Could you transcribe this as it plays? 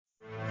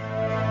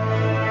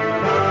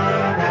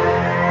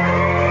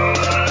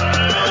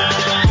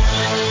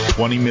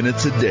20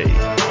 minutes a day,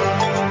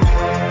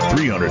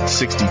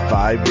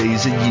 365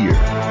 days a year.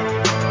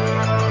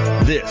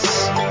 This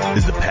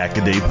is the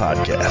Pack-A-Day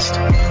Podcast.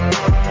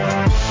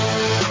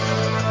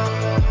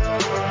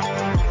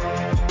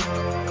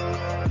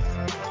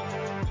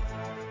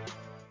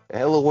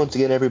 Hello once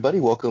again, everybody.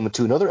 Welcome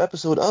to another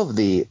episode of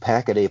the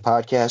Pack-A-Day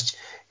Podcast,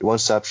 your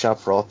one-stop shop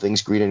for all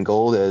things green and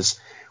gold as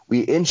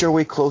we inch our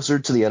way closer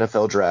to the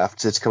NFL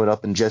Draft. It's coming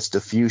up in just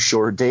a few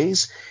short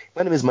days.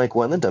 My name is Mike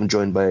Wendland. I'm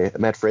joined by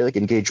Matt Freilich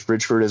and Gage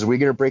Bridgeford as we're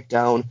going to break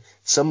down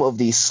some of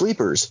the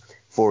sleepers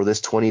for this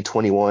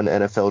 2021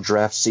 NFL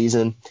Draft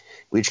season.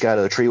 We each got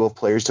a trio of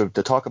players to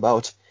talk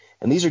about,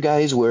 and these are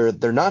guys where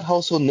they're not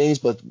household names,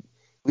 but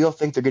we all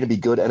think they're going to be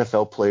good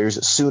NFL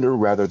players sooner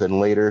rather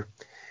than later.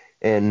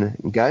 And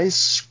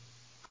guys,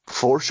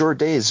 4 short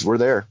days. We're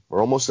there.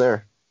 We're almost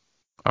there.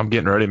 I'm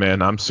getting ready,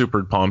 man. I'm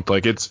super pumped.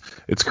 Like it's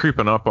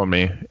creeping up on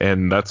me,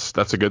 and that's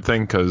a good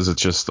thing because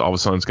it's just all of a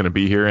sudden it's going to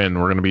be here, and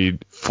we're going to be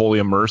fully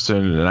immersed in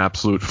an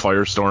absolute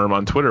firestorm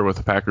on Twitter with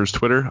the Packers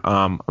Twitter.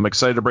 I'm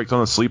excited to break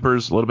down the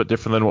sleepers, a little bit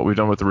different than what we've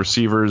done with the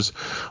receivers,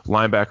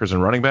 linebackers,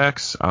 and running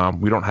backs.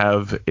 We don't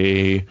have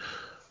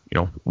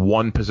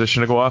one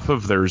position to go off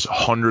of. There's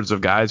hundreds of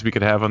guys we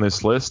could have on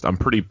this list. I'm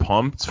pretty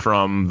pumped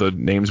from the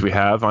names we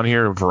have on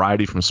here, a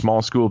variety from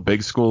small school,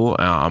 big school.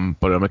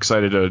 But I'm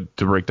excited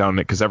to break down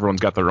it because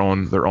everyone's got their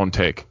own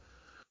take.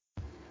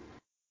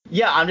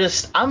 Yeah,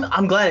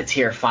 I'm glad it's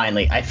here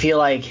finally. I feel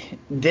like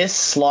this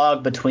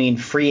slog between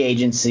free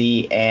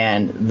agency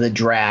and the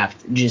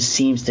draft just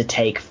seems to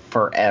take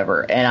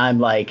forever, and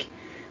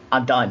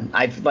I'm done.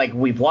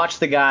 We've watched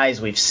the guys,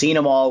 we've seen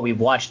them all, we've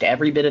watched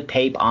every bit of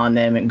tape on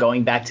them, and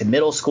going back to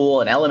middle school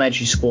and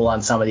elementary school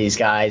on some of these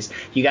guys.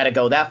 You got to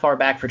go that far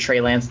back for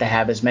Trey Lance to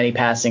have as many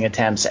passing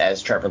attempts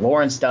as Trevor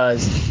Lawrence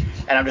does.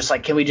 And I'm just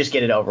like, can we just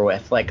get it over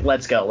with? Like,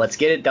 let's go. Let's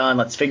get it done.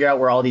 Let's figure out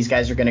where all these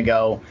guys are going to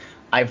go.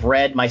 I've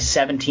read my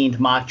 17th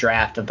mock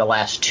draft of the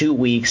last 2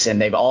 weeks,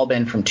 and they've all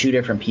been from 2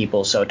 different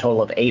people, so a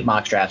total of 8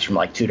 mock drafts from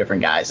 2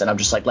 different guys. And I'm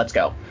just like, let's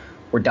go.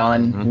 We're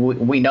done.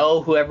 Mm-hmm. We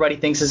know who everybody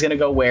thinks is going to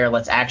go where.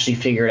 Let's actually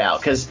figure it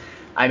out. Because,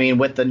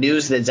 with the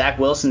news that Zach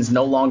Wilson's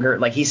no longer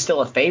 – he's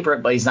still a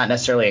favorite, but he's not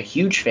necessarily a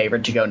huge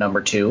favorite to go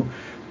number 2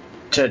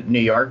 to New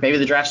York. Maybe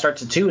the draft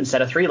starts at 2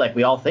 instead of 3 like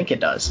we all think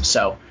it does.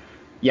 So,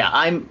 yeah,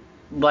 I'm –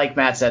 like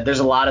Matt said, there's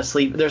a lot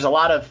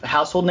of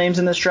household names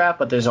in this draft,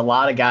 but there's a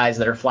lot of guys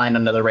that are flying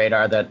under the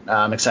radar that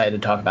I'm excited to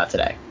talk about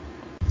today.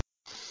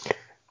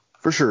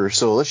 For sure.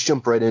 So let's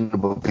jump right in.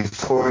 But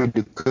before we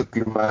do, quick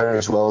reminder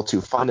as well to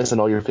find us on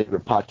all your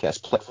favorite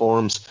podcast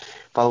platforms.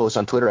 Follow us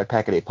on Twitter at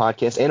Pack-A-Day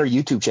Podcast and our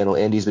YouTube channel.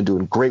 Andy's been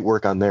doing great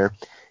work on there.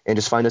 And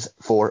just find us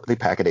for the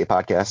Pack-A-Day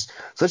Podcast.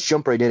 So let's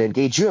jump right in. And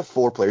Gage, you have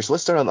 4 players. So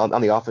let's start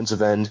on the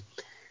offensive end.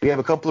 We have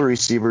a couple of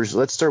receivers.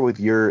 Let's start with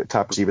your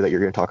top receiver that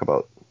you're going to talk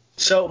about.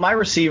 So my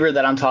receiver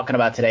that I'm talking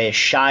about today is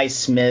Shi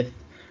Smith.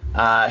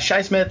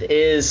 Shi Smith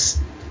is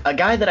a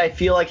guy that I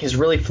feel like has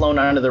really flown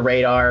under the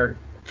radar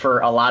for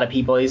a lot of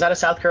people. He's out of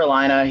South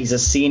Carolina. He's a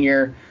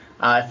senior,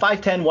 5'10",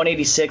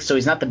 186, so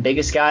he's not the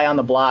biggest guy on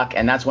the block,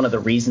 and that's one of the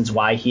reasons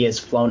why he has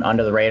flown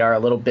under the radar a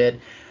little bit.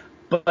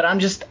 But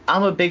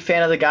I'm a big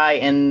fan of the guy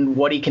and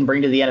what he can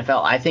bring to the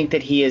NFL. I think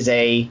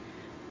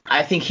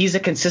he's a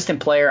consistent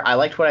player. I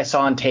liked what I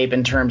saw on tape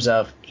in terms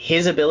of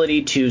his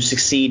ability to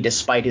succeed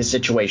despite his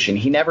situation.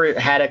 He never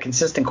had a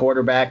consistent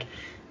quarterback,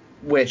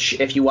 which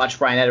if you watched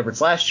Brian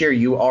Edwards last year,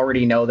 you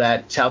already know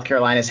that South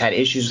Carolina's had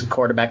issues with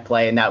quarterback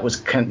play, and that was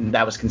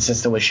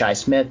consistent with Shi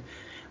Smith.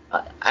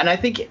 And I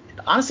think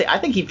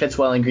he fits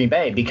well in Green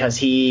Bay because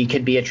he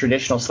could be a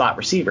traditional slot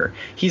receiver.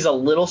 He's a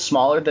little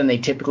smaller than they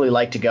typically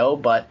like to go,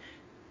 but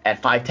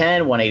at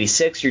 5'10",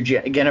 186,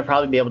 you're going to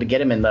probably be able to get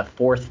him in the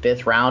 4th,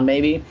 5th round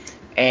maybe.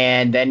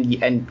 And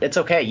it's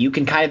okay. You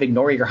can kind of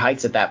ignore your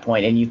heights at that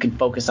point, and you can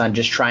focus on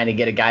just trying to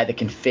get a guy that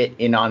can fit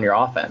in on your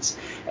offense.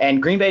 And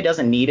Green Bay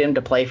doesn't need him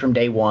to play from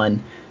day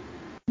one,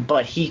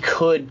 but he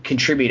could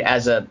contribute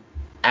as a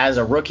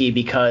rookie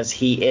because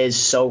he is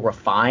so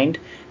refined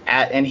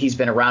and he's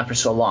been around for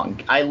so long.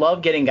 I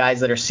love getting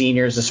guys that are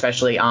seniors,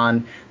 especially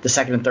on the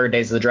 2nd and 3rd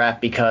days of the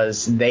draft,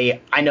 because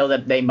I know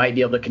that they might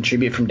be able to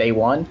contribute from day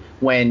one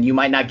when you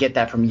might not get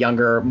that from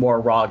younger, more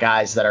raw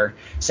guys that are,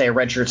 say, a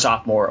redshirt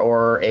sophomore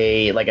or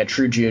a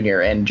true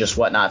junior and just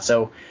whatnot.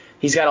 So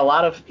he's got a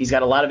lot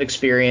of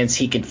experience.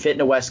 He can fit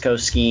in a West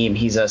Coast scheme.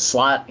 He's a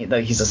slot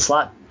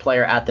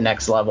player at the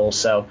next level.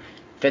 So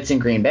fits in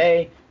Green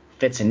Bay,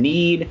 fits in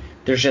need.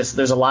 There's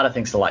a lot of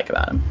things to like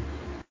about him.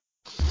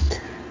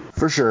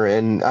 For sure,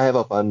 and I have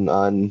up on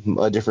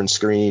a different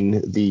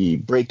screen the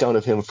breakdown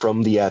of him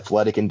from The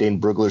Athletic and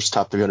Dane Brugler's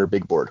Top 300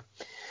 Big Board.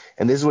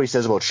 And this is what he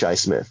says about Shi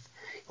Smith.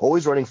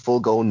 Always running full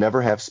go,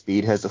 never half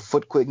speed, has the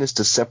foot quickness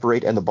to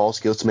separate and the ball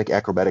skills to make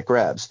acrobatic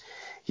grabs.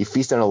 He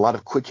feasts on a lot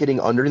of quick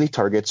hitting underneath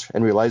targets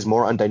and relies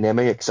more on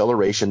dynamic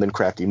acceleration than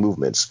crafty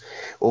movements.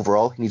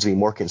 Overall, he needs to be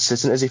more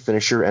consistent as a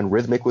finisher and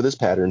rhythmic with his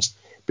patterns,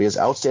 but he has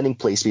outstanding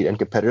play speed and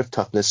competitive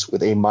toughness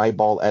with a my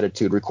ball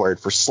attitude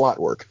required for slot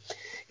work.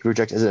 He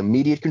projects as an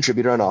immediate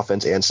contributor on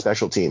offense and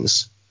special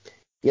teams.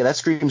 Yeah, that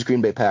screams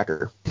Green Bay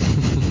Packer.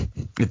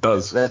 It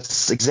does.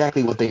 That's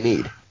exactly what they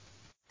need.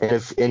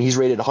 And he's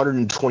rated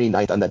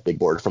 129th on that big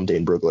board from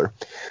Dane Brugler.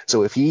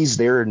 So if he's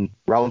there in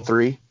round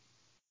 3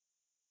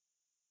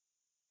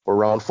 or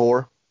round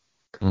 4,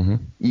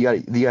 you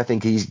gotta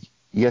think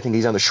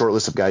he's on the short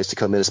list of guys to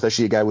come in,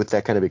 especially a guy with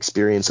that kind of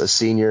experience, a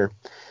senior.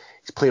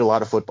 He's played a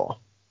lot of football.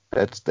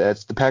 That's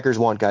the Packers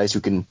want guys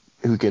who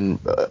can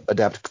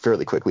adapt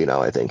fairly quickly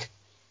now, I think.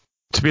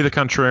 To be the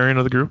contrarian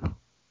of the group,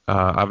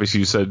 obviously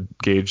you said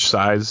Gage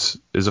size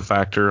is a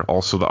factor.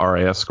 Also the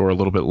RAS score a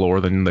little bit lower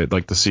than they'd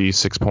like to see,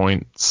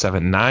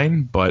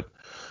 6.79. But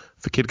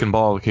if a kid can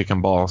ball, the kid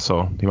can ball.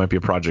 So he might be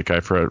a project guy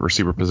for a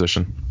receiver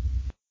position.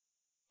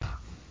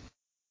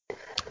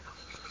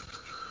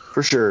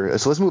 For sure.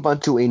 So let's move on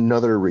to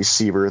another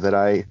receiver that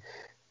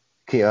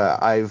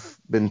I've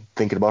been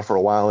thinking about for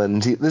a while.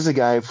 And this is a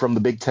guy from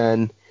the Big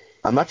Ten.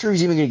 I'm not sure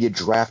he's even going to get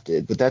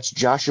drafted, but that's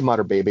Josh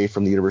Imatorbhebhe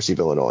from the University of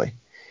Illinois.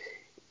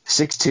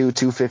 6'2",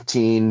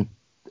 215,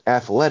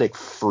 athletic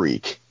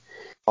freak.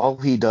 All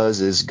he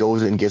does is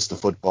goes and gets the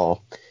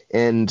football.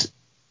 And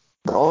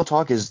all the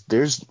talk is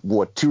there's,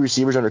 2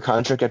 receivers under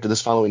contract after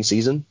this following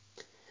season?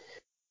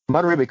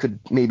 Imatorbhebhe could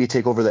maybe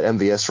take over that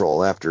MVS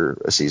role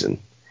after a season.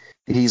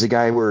 He's a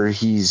guy where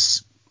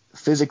he's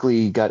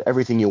physically got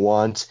everything you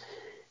want.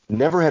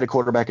 Never had a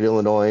quarterback at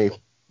Illinois.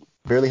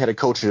 Barely had a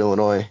coach at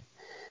Illinois.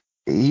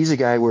 He's a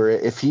guy where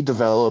if he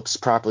develops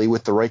properly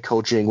with the right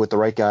coaching, with the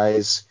right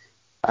guys,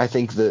 I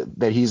think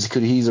that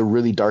he's a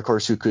really dark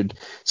horse who could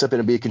step in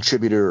and be a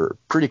contributor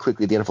pretty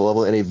quickly at the NFL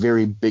level and a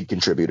very big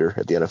contributor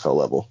at the NFL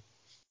level.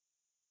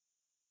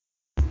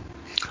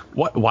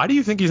 Why do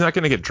you think he's not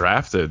going to get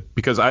drafted?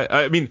 Because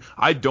I mean,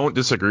 I don't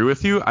disagree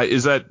with you.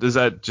 Is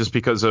that just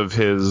because of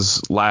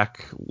his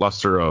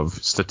lackluster of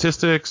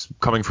statistics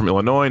coming from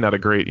Illinois? Not a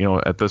great,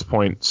 at this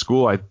point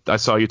school. I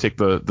saw you take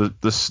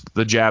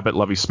the jab at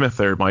Lovie Smith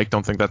there, Mike.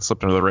 Don't think that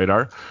slipped under the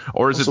radar,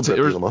 or is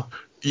it?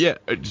 Yeah,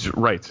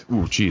 right.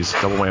 Ooh, geez,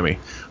 double whammy.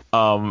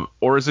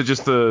 Or is it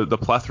just the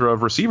plethora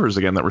of receivers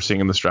again that we're seeing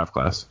in this draft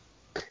class?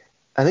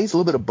 I think it's a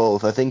little bit of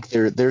both. I think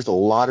there's a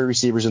lot of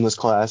receivers in this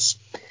class.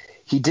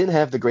 He didn't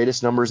have the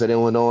greatest numbers at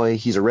Illinois.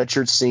 He's a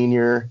redshirt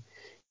senior.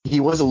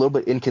 He was a little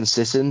bit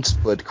inconsistent,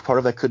 but part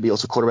of that could be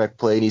also quarterback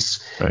play. And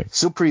he's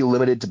still pretty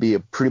limited to be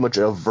pretty much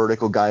a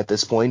vertical guy at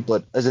this point.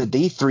 But as a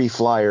day 3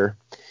 flyer,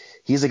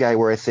 he's a guy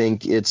where I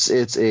think there's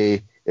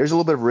a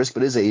little bit of risk,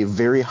 but is a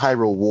very high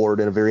reward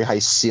and a very high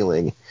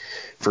ceiling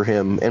for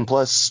him. And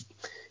plus,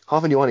 how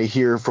often do you want to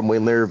hear from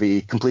Wayne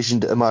Larrivee completion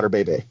to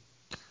Imatorbhebhe?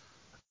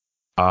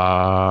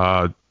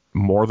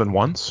 More than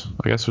once,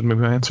 I guess would be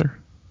my answer.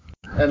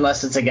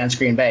 Unless it's against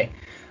Green Bay.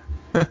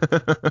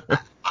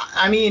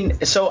 I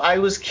mean, so I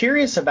was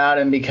curious about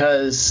him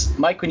because,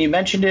 Mike, when you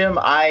mentioned him,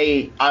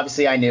 I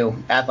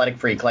knew athletic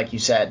freak, like you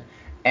said.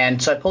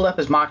 And so I pulled up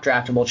his mock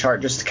draftable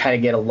chart just to kind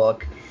of get a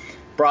look.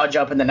 Broad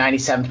jump in the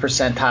 97th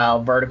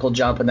percentile, vertical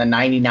jump in the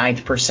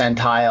 99th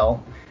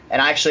percentile.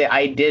 And actually,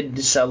 I did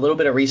just a little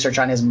bit of research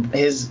on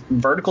his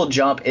vertical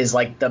jump is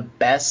like the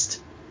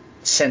best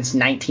since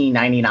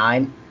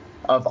 1999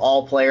 of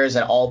all players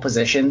at all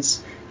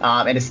positions.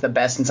 And it's the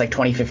best since like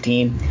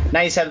 2015.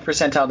 97th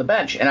percentile on the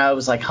bench. And I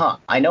was like,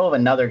 I know of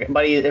another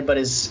guy, but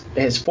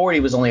his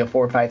 40 was only a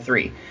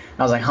 4.53. And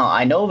I was like,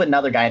 I know of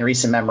another guy in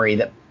recent memory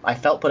that I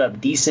felt put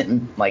up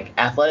decent like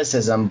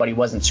athleticism, but he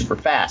wasn't super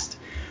fast.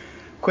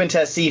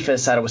 Quintez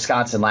Cephas out of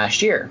Wisconsin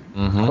last year.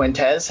 Mm-hmm.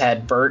 Quintez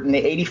had vert in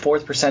the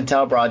 84th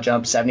percentile, broad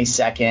jump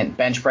 72nd,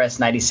 bench press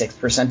 96th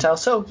percentile.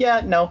 So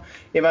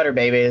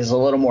Imatorbhebhe is a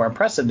little more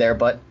impressive there,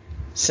 but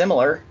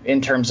similar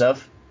in terms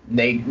of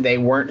they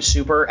weren't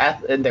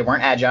they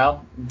weren't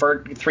agile.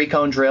 Vert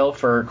 3-cone drill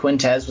for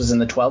Quintez was in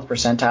the 12th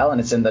percentile, and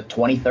it's in the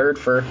 23rd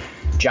for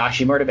Josh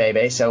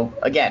Imatorbhebhe. So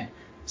again,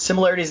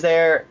 similarities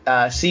there.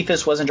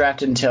 Cephas wasn't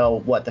drafted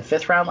until the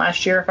 5th round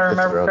last year, if I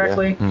remember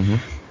correctly. Yeah. Mm-hmm.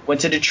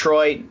 Went to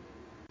Detroit.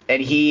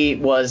 And he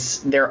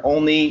was their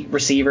only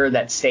receiver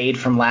that stayed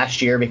from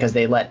last year because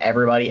they let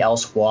everybody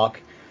else walk.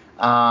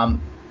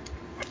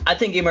 I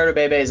think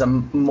Imatorbhebhe is a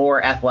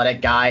more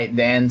athletic guy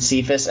than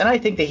Cephas, and I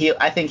think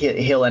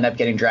he'll end up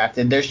getting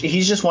drafted.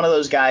 He's just one of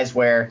those guys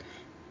where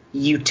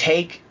you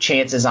take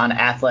chances on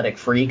athletic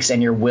freaks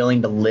and you're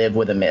willing to live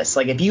with a miss.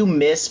 Like if you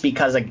miss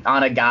because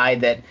on a guy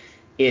that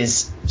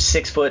is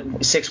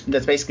 6'6",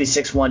 that's basically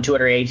 6'1",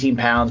 218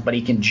 pounds, but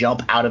he can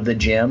jump out of the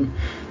gym,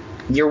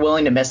 you're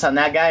willing to miss on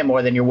that guy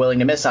more than you're willing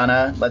to miss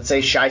on let's say,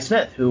 Shi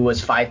Smith, who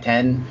was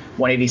 5'10",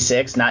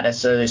 186, not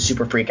necessarily a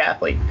super freak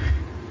athlete.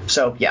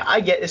 So,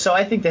 I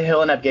think that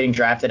he'll end up getting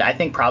drafted. I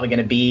think probably going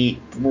to be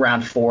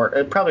round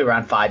 4, probably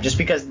round 5, just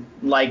because,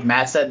 like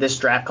Matt said, this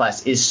draft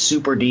class is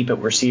super deep at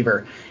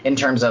receiver in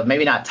terms of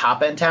maybe not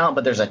top-end talent,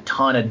 but there's a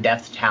ton of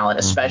depth talent,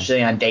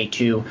 especially on day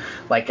 2,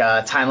 like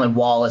Tylan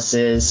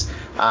Wallace's,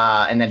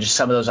 and then just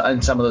some of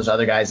those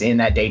other guys in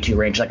that day 2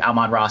 range, like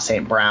Amon-Ra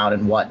St. Brown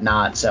and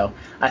whatnot. So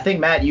I think,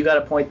 Matt, you got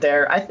a point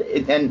there.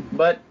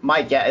 But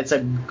Mike, it's a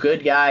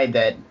good guy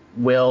that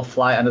will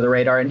fly under the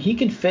radar, and he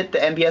can fit the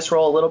MVS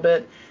role a little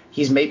bit.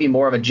 He's maybe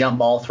more of a jump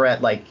ball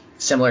threat, like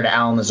similar to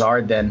Allen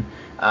Lazard than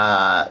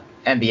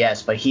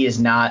MBS, but he is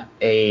not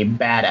a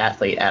bad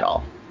athlete at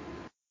all.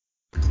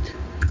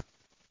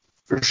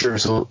 For sure.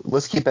 So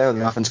let's keep that on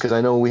the offense because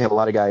I know we have a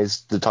lot of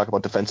guys to talk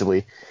about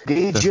defensively.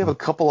 Gage, you have a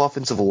couple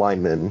offensive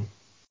linemen.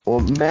 Well,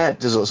 Matt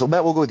does. So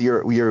Matt, we'll go with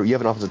your you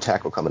have an offensive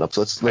tackle coming up.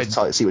 So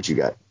let's see what you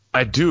got.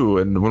 I do,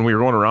 and when we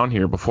were going around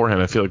here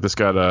beforehand, I feel like this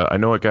got I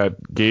know it got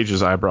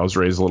Gage's eyebrows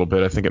raised a little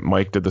bit. I think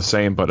Mike did the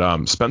same,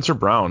 but Spencer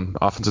Brown,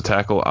 offensive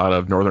tackle out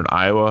of Northern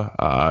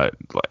Iowa.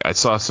 I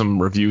saw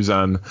some reviews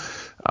on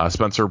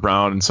Spencer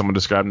Brown, and someone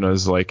described him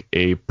as like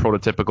a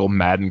prototypical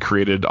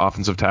Madden-created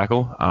offensive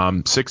tackle.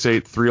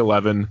 6'8",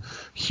 311,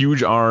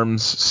 huge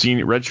arms,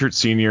 redshirt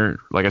senior,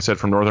 like I said,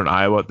 from Northern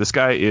Iowa. This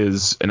guy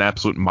is an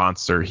absolute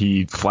monster.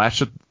 He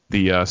flashed at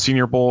the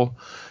Senior Bowl.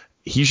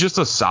 He's just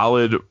a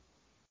solid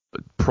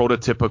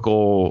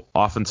prototypical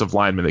offensive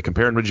lineman. They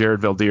compare him to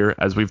Jared Valdir,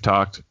 as we've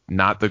talked.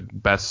 Not the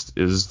best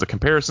is the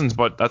comparisons,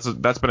 but that's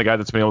been a guy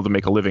that's been able to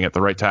make a living at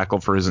the right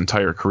tackle for his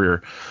entire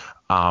career.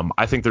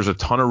 I think there's a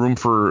ton of room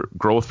for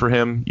growth for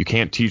him. You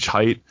can't teach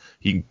height.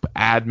 He can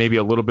add maybe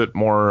a little bit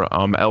more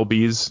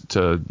LBs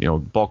to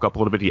bulk up a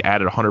little bit. He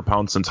added 100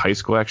 pounds since high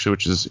school, actually,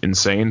 which is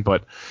insane.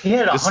 But he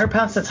had 100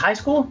 pounds since high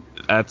school.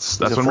 That's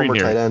what I'm reading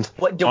here.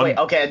 Wait,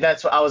 okay,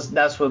 that's what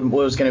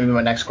was going to be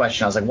my next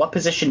question. I was like, what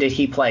position did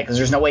he play? Because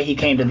there's no way he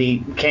came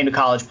to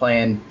college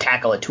playing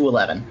tackle at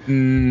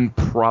 211.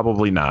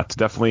 Probably not.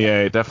 Definitely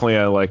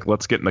a like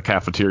let's get in the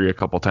cafeteria a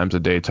couple times a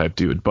day type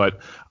dude.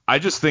 But I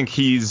just think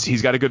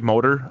he's got a good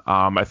motor.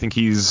 I think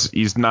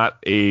he's not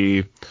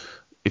a,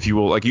 if you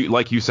will,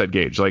 like you said,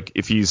 Gage. Like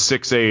if he's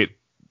 6'8",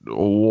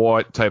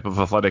 what type of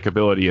athletic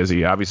ability is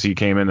he? Obviously, he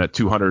came in at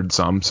 200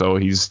 some, so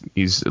he's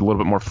a little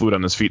bit more fluid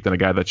on his feet than a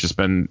guy that's just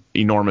been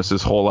enormous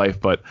his whole life.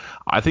 But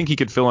I think he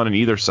could fill in on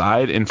either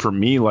side. And for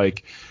me,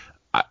 like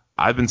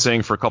I've been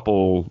saying for a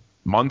couple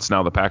months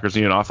now, the Packers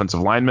need an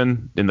offensive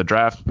lineman in the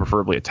draft,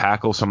 preferably a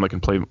tackle, someone that can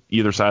play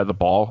either side of the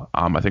ball.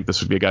 I think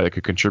this would be a guy that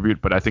could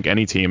contribute, but I think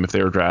any team, if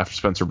they were draft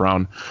Spencer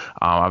Brown,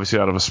 obviously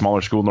out of a smaller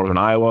school, Northern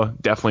Iowa,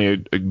 definitely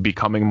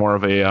becoming more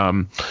of a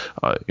an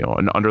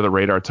under the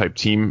radar type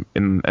team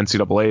in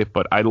NCAA.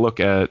 But I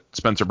look at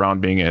Spencer Brown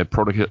being a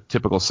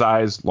prototypical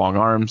size, long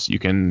arms. You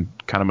can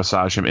kind of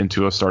massage him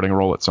into a starting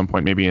role at some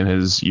point, maybe in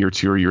his year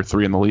 2 or year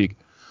 3 in the league.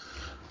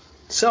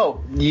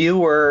 So you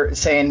were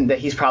saying that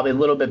he's probably a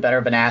little bit better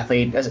of an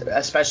athlete,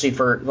 especially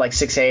for like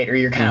 6'8", or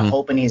you're kind of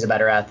hoping he's a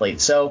better athlete.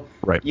 So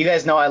right. You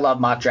guys know I love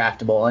mock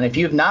draftable, and if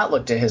you have not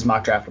looked at his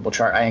mock draftable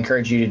chart, I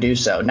encourage you to do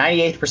so.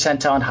 98th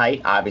percentile in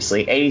height,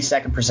 obviously,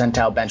 82nd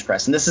percentile bench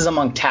press, and this is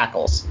among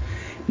tackles.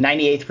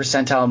 98th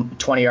percentile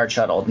 20-yard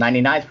shuttle,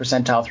 99th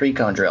percentile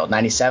 3-cone drill,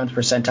 97th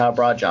percentile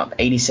broad jump,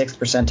 86th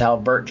percentile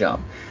vert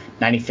jump,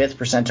 95th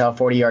percentile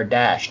 40-yard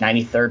dash,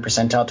 93rd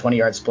percentile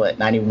 20-yard split,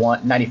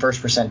 91st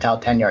percentile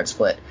 10-yard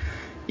split.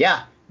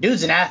 Yeah,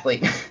 dude's an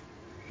athlete.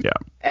 Yeah.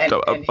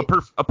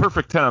 A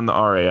perfect 10 on the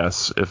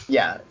RAS.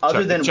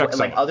 Other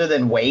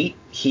than weight,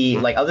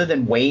 he's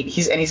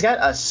got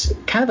a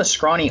kind of a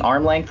scrawny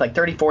arm length, like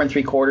 34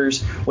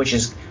 3/4, which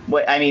is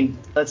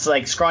that's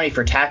like scrawny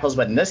for tackles,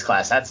 but in this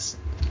class that's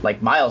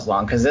like miles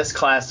long because this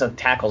class of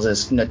tackles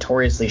is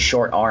notoriously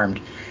short-armed.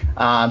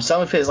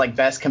 Some of his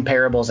best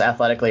comparables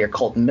athletically are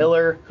Colton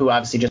Miller, who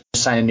obviously just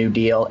signed a new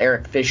deal,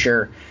 Eric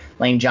Fisher,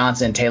 Lane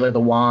Johnson, Taylor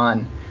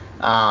Lewan,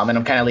 and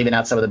I'm kind of leaving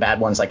out some of the bad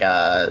ones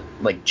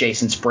like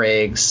Jason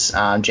Spriggs,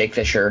 Jake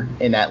Fisher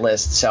in that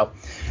list. So,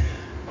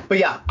 but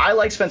yeah, I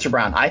like Spencer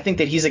Brown. I think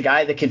that he's a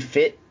guy that can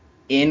fit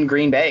in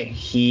Green Bay.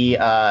 He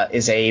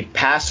is a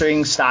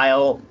passing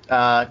style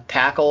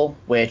tackle,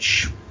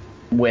 which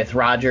with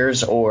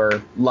Rodgers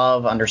or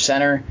Love under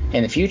center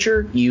in the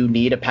future, you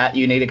need a guy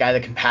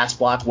that can pass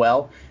block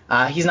well.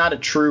 He's not a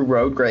true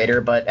road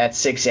grader, but at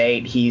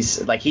 6'8",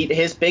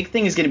 his big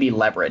thing is going to be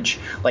leverage.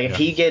 If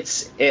he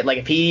gets it,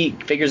 if he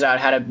figures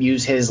out how to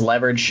use his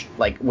leverage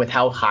with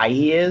how high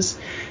he is,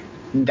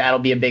 that'll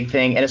be a big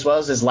thing, and as well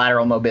as his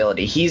lateral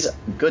mobility. He's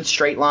good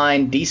straight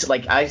line, decent.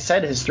 Like I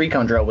said, his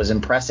 3-cone drill was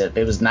impressive.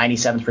 It was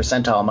 97th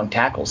percentile among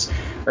tackles,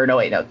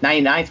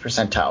 99th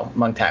percentile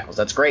among tackles.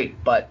 That's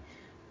great, but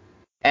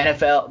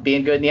NFL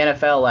being good in the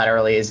NFL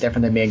laterally is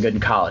different than being good in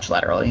college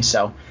laterally.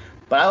 So,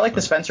 but I like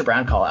the Spencer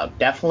Brown call out.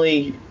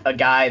 Definitely a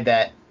guy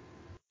that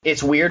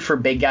it's weird for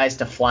big guys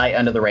to fly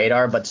under the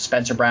radar, but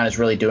Spencer Brown is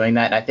really doing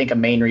that. And I think a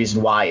main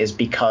reason why is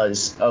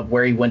because of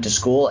where he went to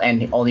school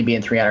and only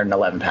being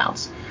 311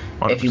 pounds.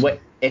 100%.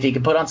 If he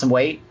could put on some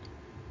weight,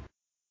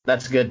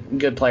 that's a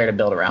good player to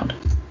build around.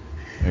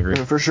 I agree.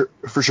 For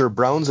sure.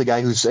 Brown's a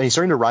guy he's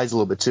starting to rise a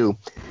little bit too.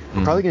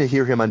 We're probably going to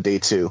hear him on day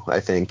 2, I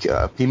think.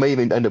 He may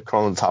even end up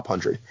crawling the top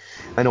 100.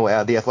 I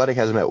know The Athletic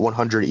has him at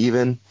 100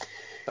 even.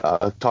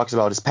 Talks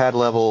about his pad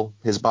level,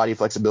 his body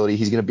flexibility.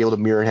 He's going to be able to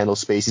mirror and handle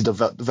space. He's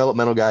a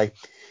developmental guy.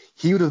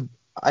 He would have.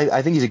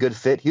 I think he's a good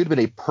fit. He would have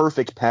been a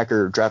perfect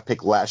Packer draft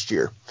pick last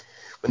year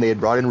when they had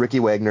brought in Ricky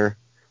Wagner.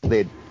 They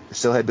had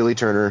still had Billy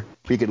Turner.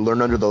 He could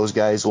learn under those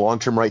guys,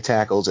 long-term right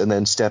tackles, and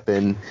then step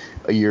in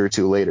a year or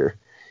two later.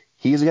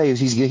 He's a guy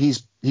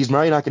he's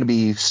probably not going to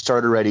be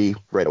starter ready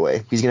right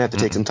away. He's going to have to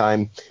take some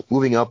time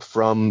moving up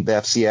from the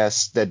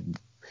FCS that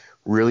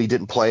really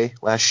didn't play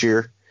last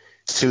year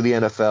to the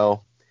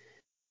NFL.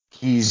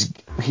 He's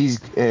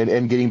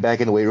and getting back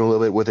in the weight room a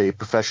little bit with a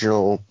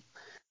professional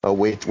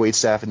weight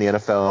staff in the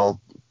NFL,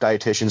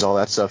 dietitians, all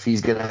that stuff.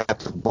 He's going to have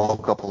to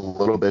bulk up a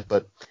little bit,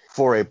 but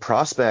for a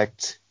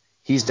prospect,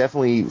 he's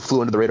definitely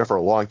flew under the radar for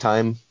a long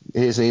time.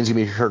 His name's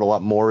going to be heard a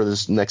lot more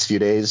this next few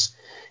days.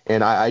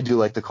 And I do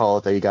like the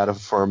call that you got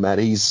for him, Matt.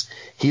 He's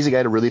a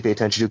guy to really pay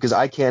attention to because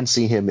I can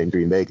see him in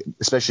Green Bay,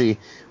 especially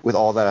with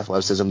all that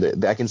athleticism.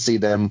 I can see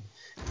them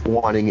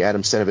wanting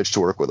Adam Stenavich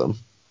to work with him.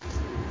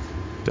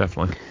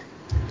 Definitely.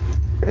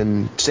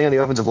 And staying on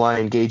the offensive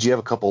line, Gage, you have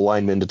a couple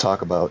linemen to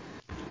talk about.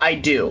 I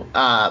do.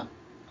 I'm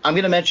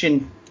going to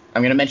mention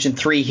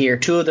three here.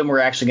 Two of them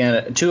we're not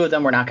going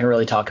to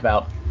really talk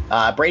about.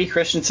 Brady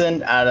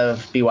Christensen out of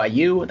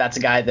BYU. That's a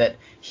guy that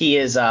he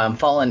is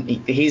fallen.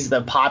 He's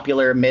the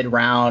popular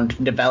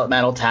mid-round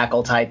developmental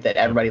tackle type that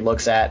everybody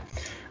looks at.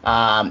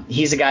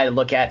 He's a guy to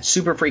look at.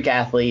 Super freak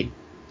athlete.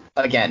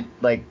 Again,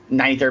 like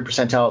 93rd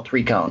percentile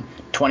 3-cone,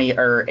 20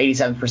 or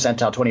 87th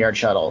percentile 20-yard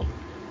shuttle,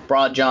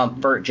 broad jump,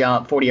 vert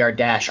jump, 40-yard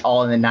dash,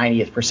 all in the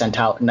 90th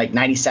percentile, like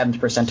 97th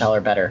percentile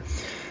or better.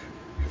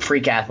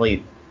 Freak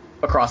athlete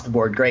across the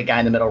board. Great guy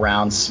in the middle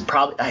rounds.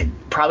 Probably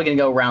going to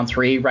go round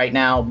 3 right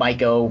now. Might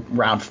go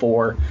round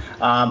 4.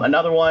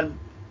 Another one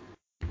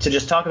to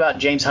just talk about,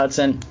 James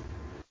Hudson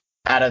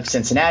out of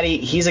Cincinnati.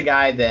 He's a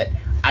guy that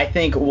I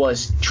think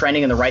was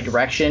trending in the right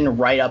direction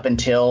right up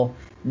until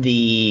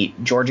the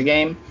Georgia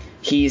game.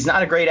 He's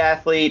not a great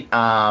athlete.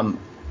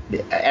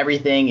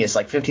 Everything is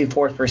like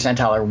 54th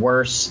percentile or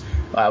worse,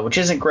 which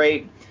isn't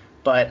great,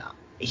 but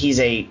he's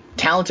a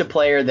talented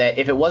player that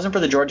if it wasn't for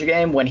the Georgia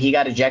game when he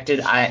got ejected,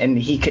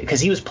 because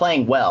he was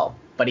playing well,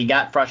 but he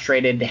got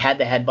frustrated, had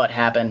the headbutt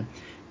happen,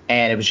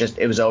 and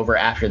it was over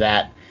after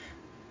that.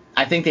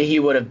 I think that he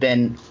would have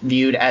been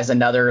viewed as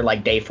another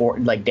late day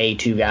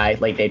 2 guy,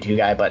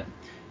 but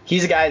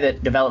he's a guy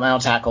that developmental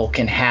tackle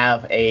can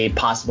have a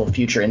possible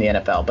future in the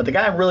NFL. But the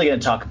guy I'm really going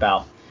to talk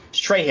about is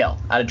Trey Hill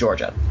out of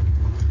Georgia.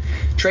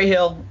 Trey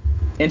Hill,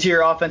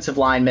 interior offensive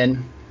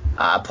lineman,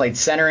 played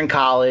center in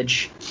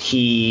college.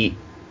 He's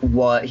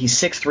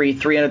 6'3",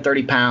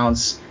 330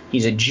 pounds.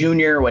 He's a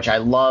junior, which I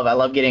love. I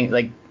love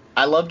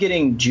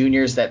getting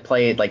juniors that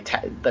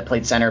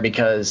played center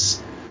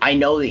because I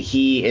know that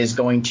he is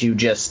going to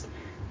just.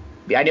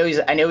 I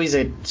know he's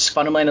a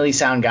fundamentally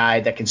sound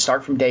guy that can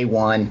start from day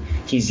one.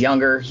 He's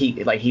younger.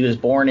 He was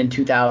born in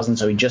 2000,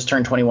 so he just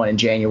turned 21 in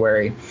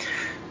January.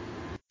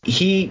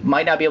 He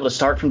might not be able to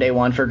start from day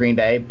one for Green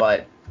Bay,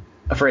 but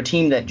for a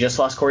team that just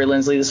lost Corey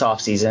Linsley this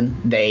offseason,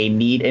 they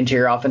need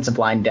interior offensive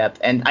line depth.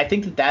 And I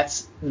think that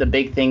that's the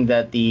big thing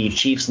that the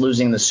Chiefs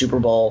losing the Super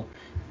Bowl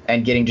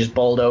and getting just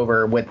bowled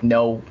over with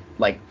no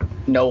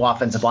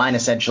offensive line,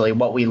 essentially,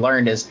 what we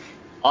learned is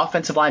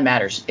offensive line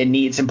matters.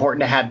 It's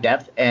important to have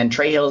depth, and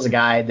Trey Hill is a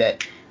guy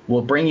that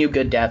will bring you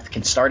good depth,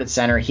 can start at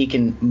center. He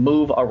can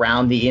move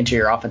around the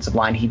interior offensive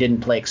line. He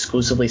didn't play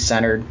exclusively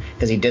centered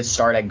because he did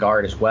start at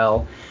guard as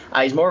well.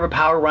 He's more of a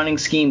power running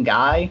scheme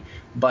guy,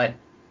 but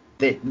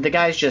the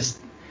guy's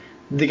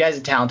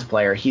a talented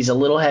player. He's a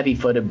little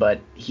heavy-footed,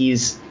 but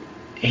he's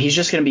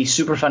just going to be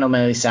super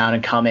fundamentally sound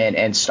and come in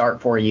and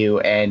start for you,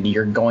 and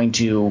you're going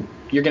to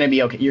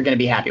be okay. You're going to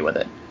be happy with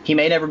it. He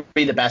may never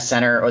be the best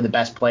center or the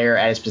best player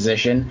at his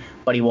position,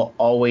 but he will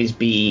always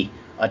be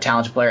a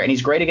talented player, and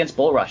he's great against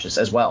bull rushes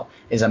as well.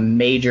 Is a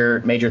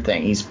major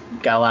thing. He's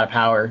got a lot of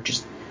power.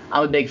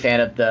 I'm a big fan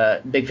of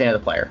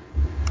the player.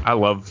 I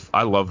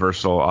love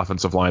versatile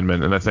offensive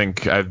linemen, and I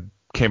think I've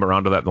came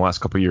around to that in the last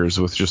couple of years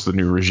with just the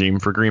new regime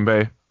for Green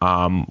Bay.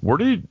 Where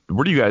do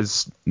you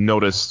guys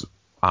notice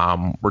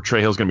where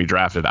Trey Hill's going to be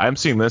drafted? I'm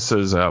seeing this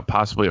as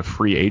possibly a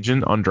free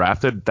agent,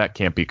 undrafted. That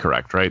can't be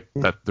correct, right?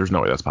 There's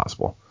no way that's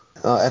possible.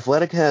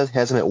 Athletic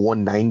has him at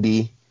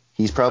 190.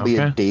 He's probably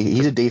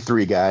he's a day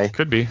 3 guy.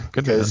 Could be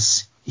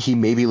because he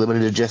may be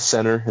limited to just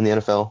center in the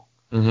NFL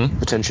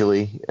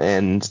potentially,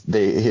 and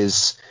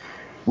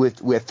with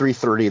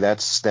 330,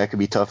 that could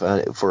be tough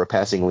for a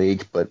passing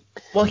league. But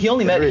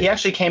he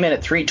actually came in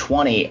at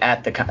 320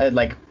 at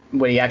the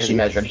when he actually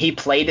measured. He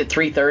played at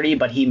 330,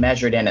 but he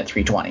measured in at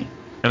 320.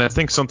 And I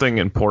think something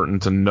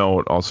important to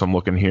note, also I'm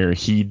looking here,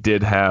 he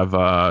did have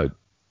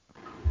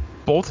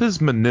both his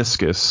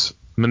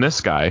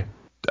menisci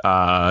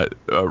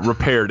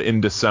repaired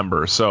in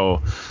December,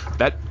 so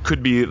that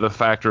could be the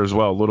factor as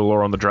well. A little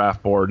lower on the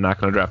draft board, not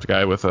going to draft a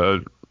guy with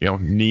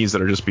knees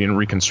that are just being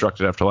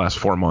reconstructed after the last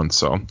 4 months.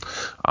 So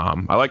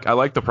I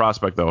like the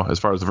prospect though, as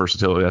far as the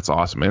versatility. That's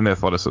awesome, and the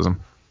athleticism.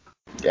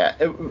 Yeah,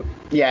 and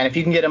if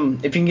you can get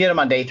him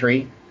on day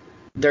 3,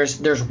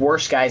 there's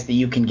worse guys that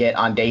you can get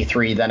on day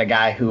 3 than a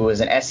guy who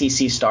was an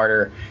SEC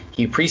starter.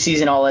 He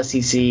preseason all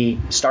SEC,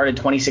 started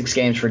 26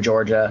 games for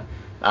Georgia.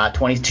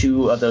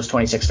 22 of those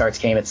 26 starts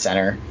came at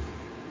center.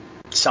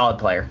 Solid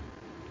player,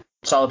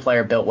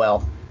 built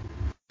well.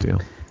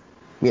 Deal.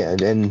 Yeah,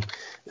 and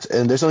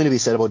there's something to be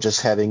said about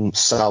just having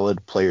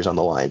solid players on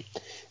the line.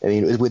 I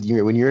mean, when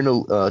you're in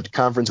a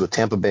conference with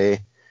Tampa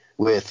Bay,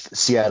 with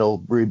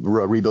Seattle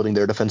rebuilding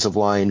their defensive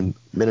line,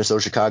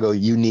 Minnesota, Chicago,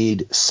 you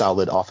need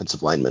solid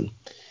offensive linemen.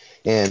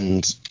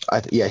 And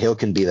Hill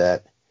can be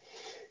that.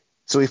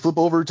 So we flip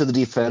over to the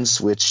defense,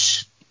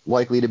 which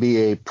likely to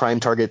be a prime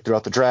target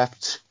throughout the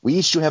draft. We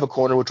each do have a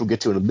corner, which we'll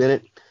get to in a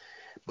minute.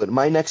 But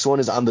my next one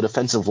is on the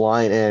defensive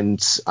line,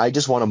 and I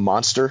just want a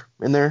monster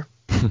in there,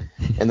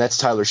 and that's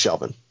Tyler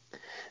Shelvin.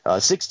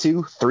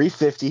 6'2",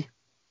 350,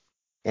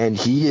 and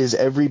he is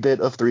every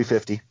bit of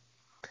 350.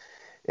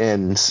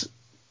 And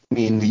I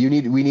mean,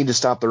 we need to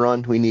stop the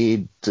run. We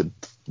need to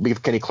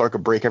give Kenny Clark a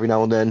break every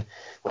now and then.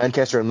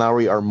 Lancaster and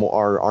Lowry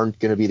aren't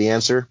going to be the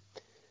answer.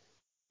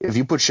 If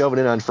you put Shelvin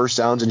in on first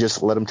downs and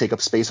just let him take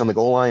up space on the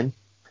goal line,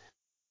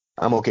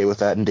 I'm okay with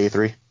that in day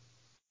 3.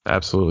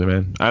 Absolutely,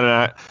 man.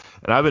 And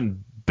I've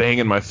been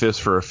banging my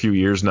fist for a few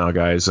years now,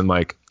 guys, and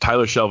like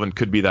Tyler Shelvin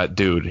could be that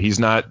dude. He's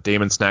not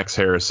Damon Snacks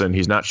Harrison.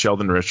 He's not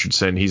Sheldon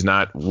Richardson. He's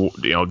not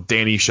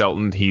Danny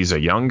Shelton. He's a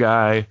young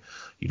guy.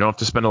 You don't have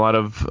to spend a lot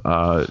of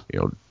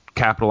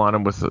capital on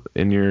him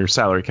in your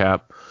salary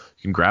cap.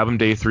 You can grab him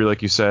day 3,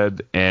 like you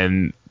said,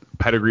 and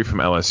pedigree from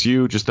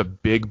LSU, just a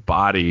big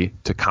body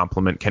to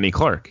complement Kenny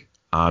Clark.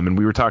 And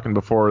we were talking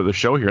before the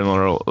show here in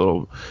a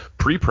little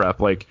pre-prep,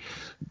 like,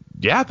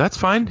 yeah, that's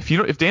fine.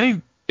 If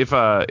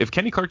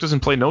Kenny Clark doesn't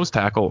play nose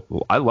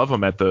tackle, I love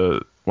him at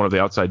one of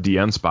the outside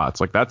DN spots.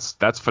 Like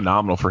that's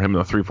phenomenal for him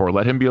in the 3-4.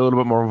 Let him be a little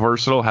bit more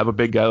versatile. Have a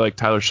big guy like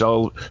Tyler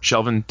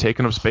Shelvin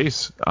taking up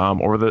space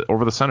over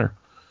the center.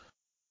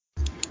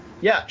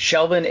 Yeah,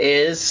 Shelvin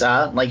is,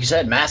 like you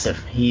said,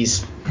 massive.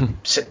 He's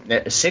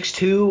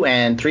 6'2"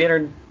 and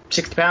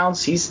 360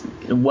 pounds. He's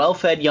a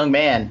well-fed young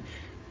man.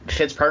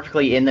 Fits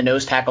perfectly in the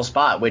nose tackle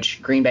spot,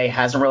 which Green Bay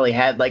hasn't really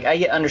had. Like,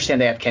 I understand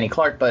they have Kenny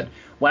Clark, but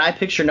when I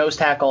picture nose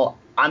tackle,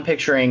 I'm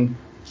picturing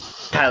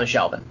Tyler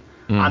Shelvin.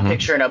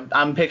 Mm-hmm.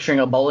 I'm picturing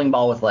a bowling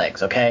ball with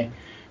legs, okay?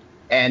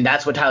 And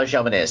that's what Tyler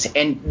Shelvin is.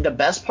 And the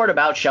best part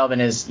about Shelvin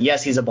is,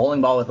 yes, he's a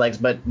bowling ball with legs,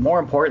 but more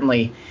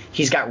importantly,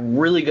 he's got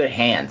really good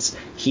hands.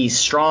 He's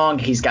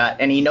strong,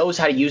 and he knows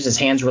how to use his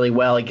hands really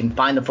well. He can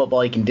find the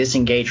football, he can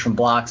disengage from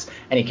blocks,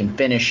 and he can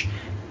finish.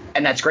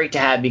 And that's great to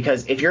have,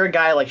 because if you're a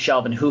guy like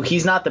Shelvin, who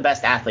he's not the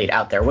best athlete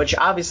out there, which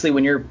obviously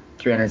when you're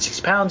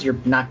 360 pounds, you're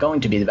not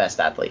going to be the best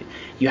athlete.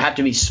 You have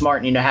to be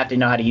smart, and you have to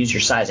know how to use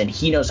your size, and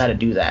he knows how to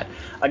do that.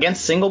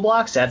 Against single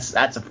blocks, that's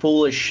a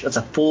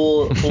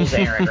fool's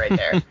errand right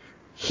there.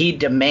 He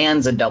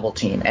demands a double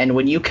team. And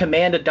when you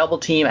command a double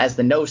team as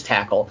the nose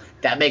tackle,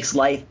 that makes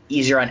life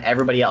easier on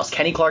everybody else.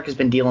 Kenny Clark has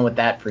been dealing with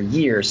that for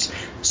years.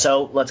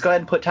 So let's go ahead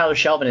and put Tyler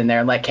Shelvin in there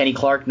and let Kenny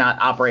Clark not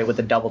operate with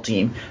a double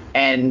team.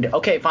 And,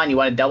 okay, fine, you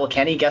want to double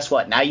Kenny? Guess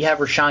what? Now you have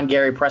Rashawn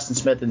Gary, Preston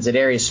Smith, and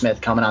Zadarius Smith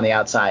coming on the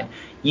outside.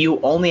 You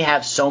only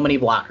have so many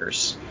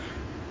blockers.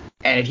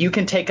 And if you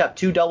can take up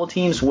 2 double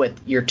teams with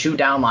your 2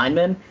 down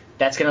linemen,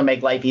 that's going to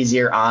make life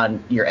easier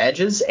on your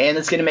edges, and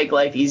it's going to make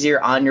life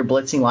easier on your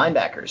blitzing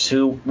linebackers,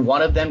 who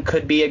one of them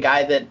could be a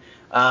guy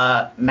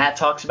that Matt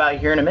talks about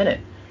here in a minute.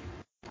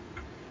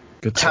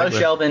 Good Tyler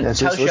Shelvin.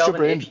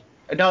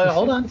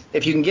 Hold on.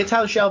 If you can get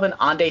Tyler Shelvin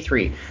on day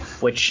 3,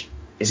 which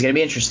is going to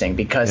be interesting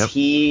because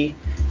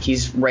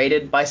he's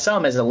rated by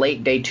some as a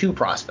late day 2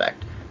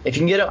 prospect. If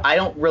you can get him, I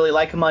don't really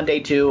like him on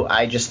day 2.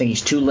 I just think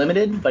he's too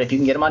limited. But if you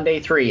can get him on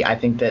day 3, I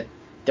think that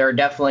there are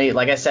definitely,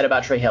 like I said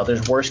about Trey Hill,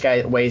 there's worse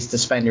ways to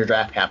spend your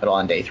draft capital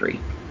on day 3.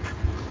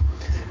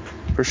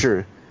 For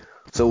sure.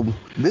 So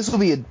this will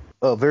be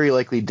a very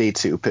likely day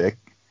 2 pick.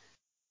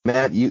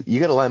 Matt, you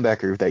got a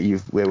linebacker that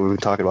we've been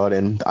talking about,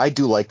 and I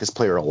do like this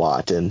player a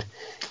lot. And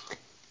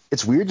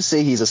it's weird to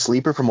say he's a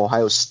sleeper from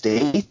Ohio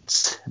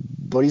State,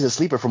 but he's a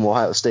sleeper from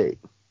Ohio State.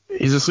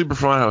 He's a sleeper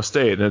from Ohio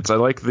State, and I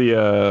like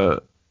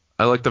the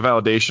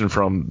validation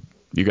from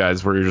you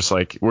guys where you're just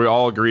like, we're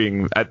all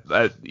agreeing at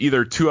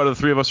either 2 out of the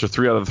 3 of us or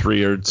 3 out of the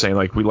 3 are saying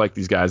like we like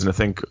these guys. And I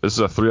think this is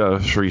a 3 out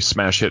of 3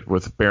 smash hit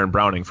with Baron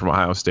Browning from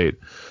Ohio State.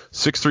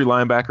 6'3"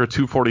 linebacker,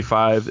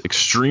 245,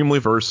 extremely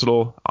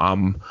versatile.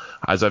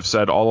 As I've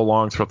said all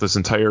along throughout this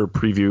entire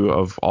preview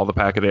of all the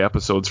Pack a Day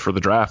episodes for the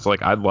draft,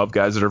 like I love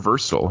guys that are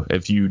versatile.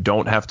 If you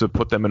don't have to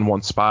put them in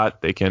one spot,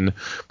 they can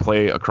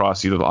play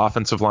across either the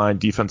offensive line,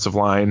 defensive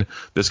line.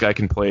 This guy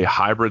can play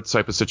hybrid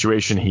type of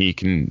situation. He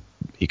can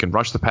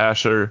rush the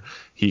passer.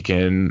 He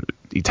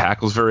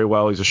tackles very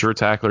well. He's a sure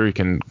tackler. He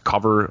can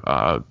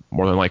cover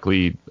more than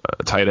likely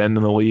a tight end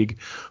in the league.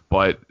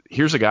 But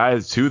here's a guy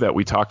too that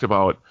we talked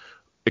about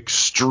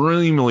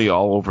extremely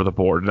all over the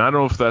board. And I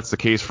don't know if that's the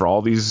case for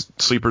all these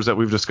sleepers that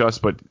we've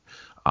discussed, but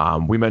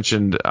we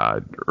mentioned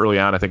early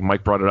on, I think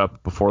Mike brought it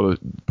up before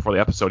the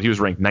episode, he was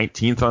ranked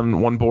 19th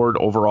on one board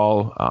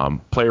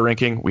overall player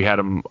ranking. We had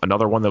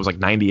another one that was like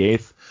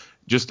 98th.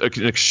 Just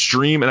an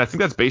extreme, and I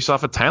think that's based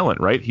off of talent,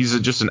 right? He's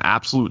just an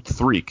absolute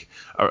freak.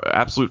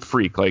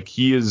 Like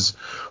he is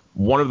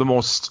one of the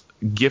most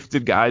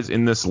gifted guys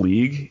in this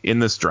league, in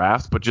this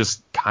draft, but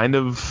just kind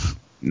of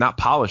not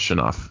polished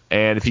enough.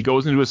 And if he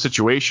goes into a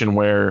situation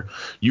where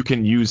you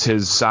can use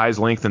his size,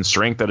 length, and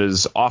strength that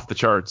is off the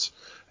charts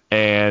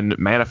and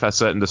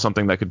manifest that into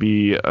something that could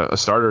be a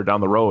starter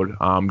down the road,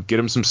 get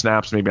him some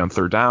snaps maybe on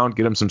third down,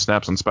 get him some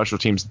snaps on special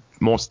teams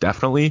most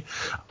definitely,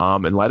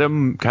 and let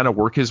him kind of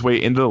work his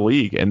way into the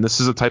league. And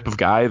this is a type of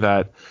guy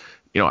that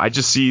I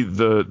just see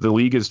the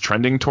league is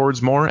trending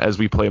towards more as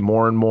we play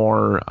more and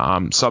more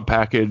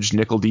sub-package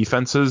nickel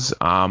defenses.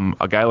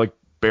 A guy like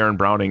Baron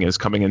Browning is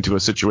coming into a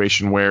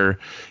situation where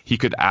he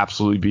could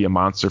absolutely be a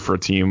monster for a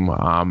team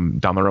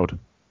down the road.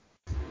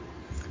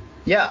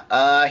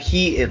 Yeah,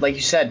 he, like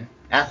you said,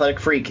 athletic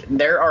freak.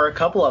 There are a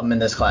couple of them in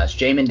this class.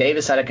 Jamin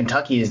Davis out of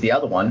Kentucky is the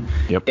other one.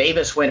 Yep.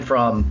 Davis went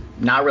from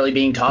not really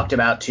being talked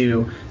about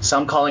to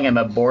some calling him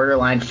a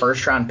borderline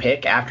first-round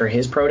pick after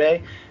his pro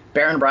day.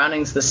 Baron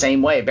Browning's the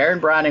same way. Baron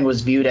Browning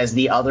was viewed as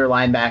the other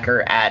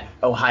linebacker at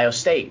Ohio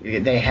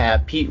State. They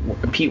have Pete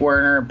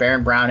Werner,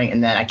 Baron Browning,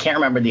 and then I can't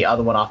remember the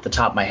other one off the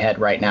top of my head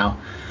right now.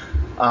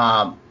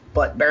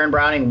 But Baron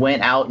Browning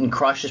went out and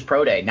crushed his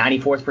pro day.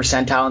 94th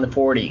percentile in the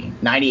 40,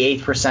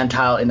 98th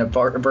percentile in the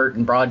vert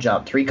and broad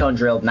jump, 3-cone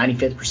drill,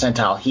 95th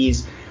percentile.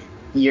 He's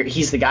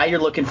the guy you're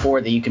looking for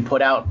that you can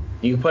put out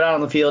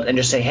on the field and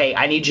just say, hey,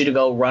 I need you to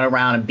go run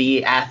around and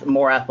be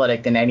more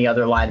athletic than any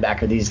other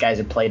linebacker these guys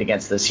have played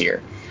against this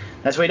year.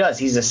 That's what he does.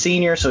 He's a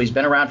senior, so he's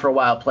been around for a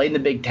while, played in the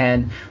Big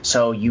Ten,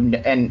 so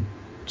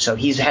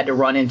he's had to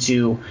run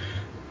into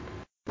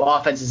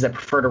offenses that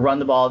prefer to run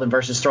the ball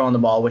versus throwing the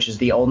ball, which is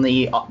the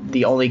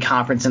only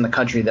conference in the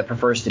country that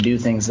prefers to do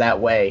things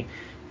that way.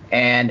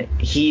 And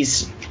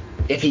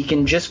if he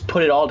can just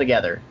put it all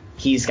together,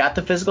 he's got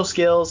the physical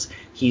skills,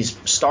 he's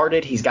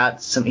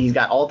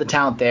got all the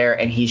talent there,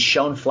 and he's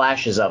shown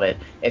flashes of it.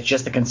 It's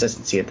just the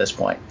consistency at this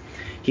point.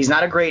 He's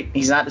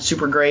not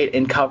super great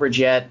in coverage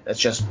yet. That's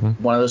just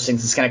one of those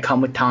things that's going to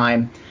come with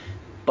time.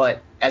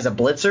 But as a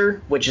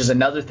blitzer, which is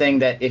another thing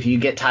that if you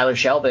get Tyler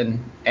Shelvin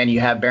and you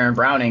have Baron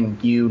Browning,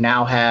 you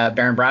now have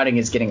Baron Browning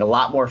is getting a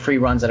lot more free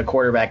runs at a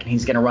quarterback, and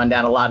he's going to run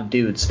down a lot of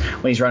dudes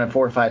when he's running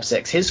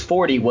 4.56. His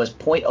 40 was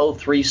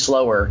 0.03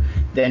 slower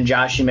than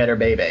Josh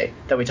Imatorbhebhe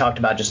that we talked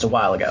about just a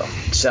while ago.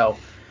 So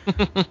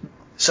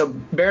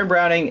Baron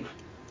Browning,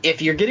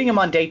 if you're getting him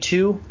on day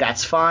 2,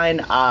 that's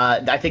fine.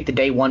 I think the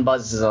day 1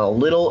 buzz is a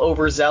little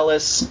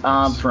overzealous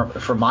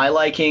for my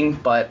liking,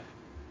 but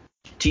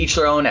to each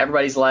their own.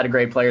 Everybody's allowed to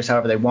grade players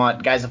however they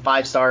want. Guy's a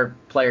 5-star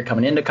player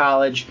coming into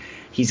college.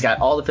 He's got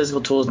all the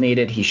physical tools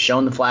needed. He's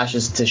shown the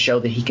flashes to show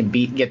that he can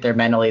get there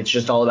mentally. It's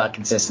just all about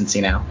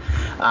consistency now.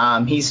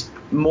 He's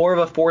more of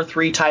a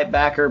 4-3 type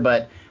backer,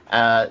 but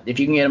if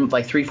you can get him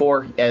like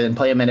 3-4 and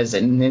play him in as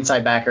an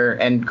inside backer,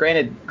 and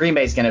granted, Green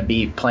Bay's going to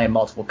be playing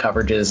multiple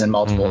coverages and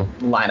multiple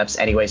lineups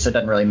anyway, so it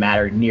doesn't really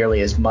matter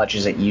nearly as much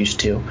as it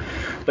used to.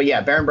 But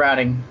yeah, Baron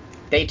Browning,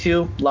 day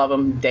 2, love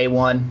him. Day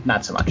 1,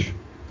 not so much.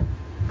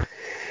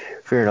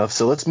 Fair enough.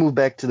 So let's move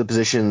back to the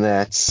position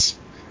that's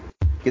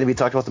going to be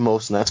talked about the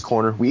most, and that's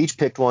corner. We each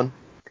picked one.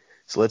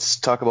 So let's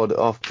talk about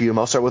a few of them.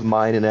 I'll start with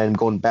mine, and then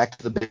going back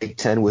to the Big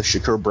Ten with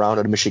Shakur Brown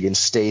out of Michigan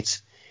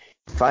State.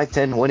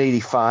 5'10",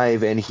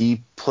 185, and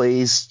he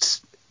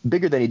plays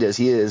bigger than he does.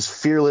 He is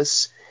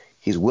fearless.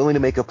 He's willing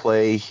to make a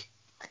play.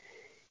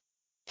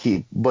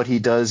 But he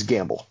does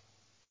gamble.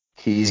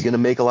 He's going to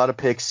make a lot of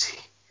picks.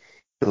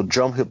 He'll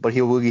jump, but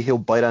he'll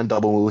bite on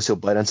double moves. He'll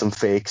bite on some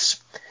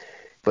fakes.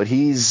 But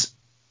he's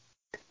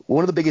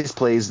one of the biggest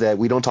plays that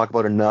we don't talk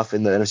about enough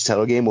in the NFC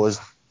title game was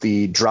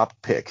the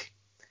dropped pick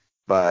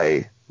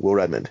by Will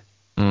Redmond.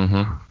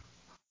 Mm-hmm.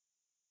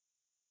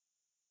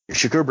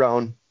 Shakur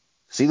Brown,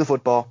 see the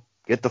football,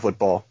 get the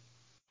football,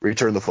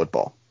 return the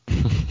football.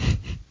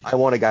 I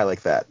want a guy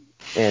like that.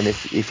 And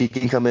if he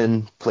can come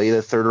in, play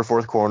the third or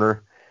fourth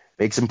corner,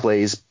 make some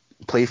plays,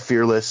 play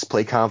fearless,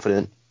 play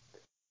confident,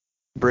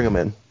 bring him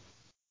in.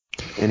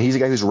 And he's a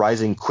guy who's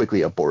rising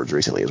quickly up boards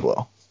recently as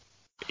well.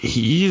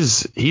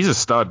 He's a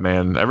stud,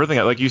 man. Everything,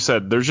 like you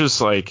said, there's just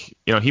like,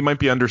 he might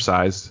be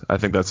undersized. I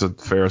think that's a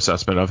fair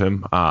assessment of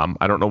him.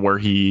 I don't know where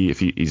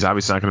he's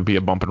obviously not going to be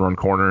a bump and run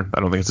corner.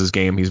 I don't think it's his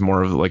game. He's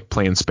more of like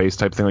playing space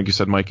type thing. Like you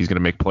said, Mike, he's going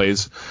to make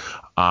plays.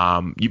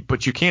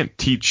 But you can't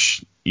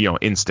teach,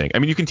 instinct. I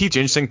mean, you can teach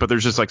instinct, but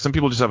there's just like some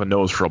people just have a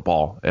nose for a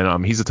ball.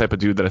 And he's the type of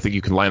dude that I think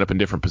you can line up in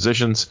different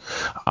positions.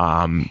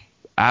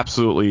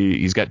 Absolutely.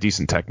 He's got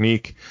decent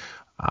technique.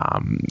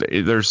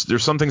 There's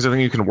some things I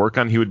think you can work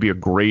on. He would be a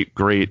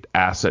great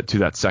asset to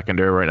that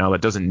secondary right now that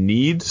doesn't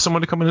need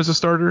someone to come in as a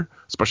starter,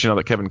 especially now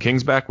that Kevin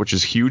King's back, which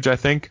is huge, I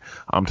think,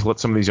 to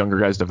let some of these younger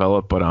guys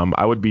develop. But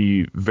I would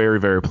be very,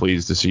 very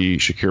pleased to see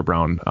Shakur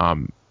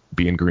Brown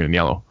be in green and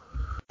yellow.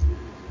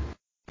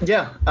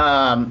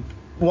 Yeah.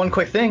 One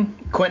quick thing.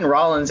 Quentin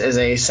Rollins is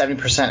a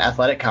 70%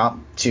 athletic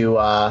comp to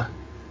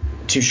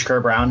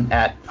Shakur Brown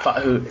at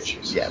who?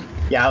 Yeah.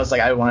 I was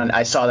like,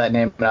 I saw that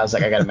name, but I was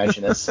like, I got to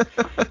mention this.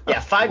 Yeah,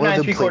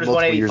 5'9", 3/4,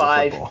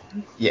 185.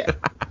 Yeah,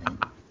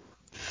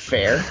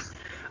 fair.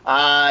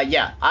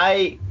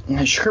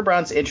 Shakur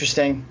Brown's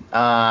interesting.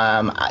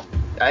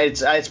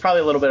 It's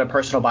probably a little bit of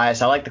personal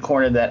bias. I like the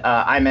corner that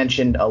I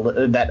mentioned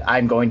that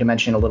I'm going to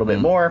mention a little bit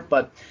more,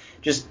 but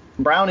just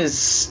Brown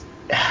his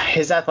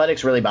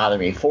athletics really bother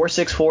me.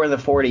 4.64 in the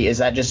 40. Is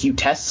that just you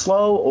test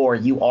slow or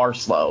you are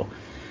slow?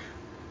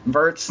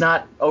 Vert's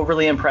not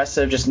overly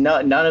impressive. Just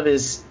none of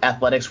his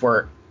athletics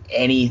were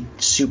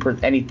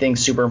anything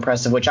super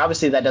impressive, which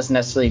obviously that doesn't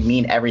necessarily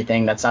mean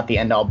everything. That's not the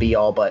end all be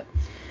all, but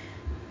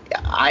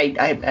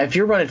if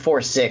you're running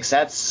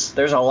 4.6,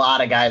 there's a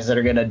lot of guys that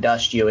are going to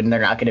dust you, and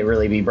they're not going to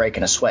really be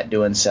breaking a sweat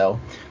doing so.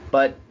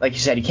 But like you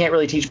said, you can't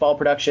really teach ball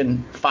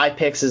production. 5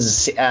 picks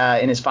is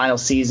in his final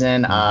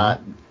season.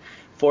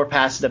 4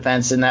 pass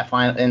defense in that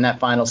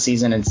final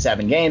season in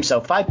 7 games.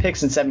 So 5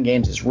 picks in 7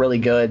 games is really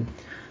good.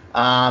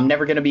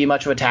 Never going to be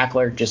much of a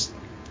tackler. Just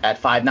at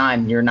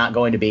 5'9", you're not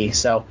going to be.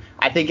 So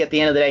I think at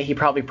the end of the day, he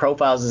probably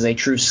profiles as a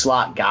true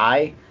slot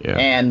guy. Yeah.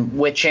 And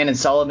with Shannon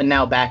Sullivan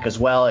now back as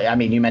well, I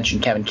mean, you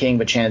mentioned Kevin King,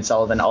 but Shannon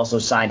Sullivan also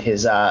signed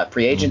his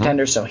free agent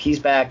tender, so he's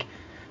back.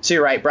 So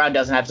you're right, Brown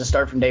doesn't have to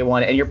start from day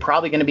one, and you're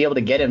probably going to be able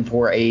to get him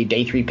for a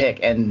day 3 pick,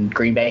 and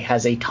Green Bay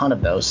has a ton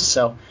of those.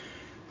 So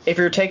if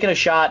you're taking a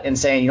shot and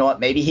saying, you know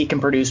what, maybe he can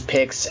produce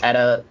picks at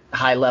a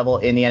high level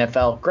in the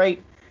NFL,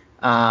 great.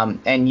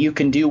 And you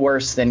can do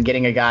worse than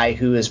getting a guy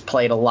who has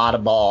played a lot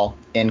of ball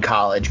in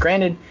college.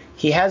 Granted,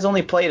 he has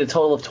only played a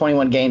total of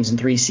 21 games in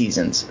 3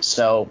 seasons,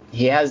 so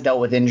he has dealt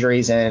with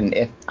injuries,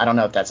 and I don't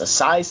know if that's a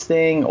size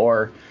thing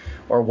or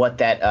what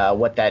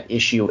that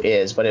issue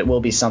is, but it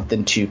will be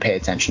something to pay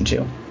attention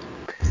to.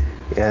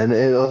 Yeah,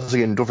 and also,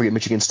 again, don't forget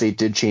Michigan State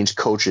did change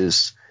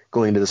coaches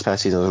going into this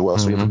past season as well,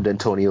 so we went from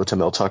D'Antonio to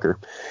Mel Tucker.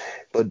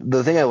 But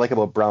the thing I like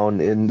about Brown,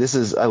 and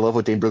I love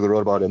what Dane Brugler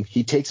wrote about him,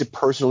 he takes it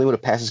personally when a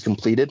pass is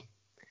completed.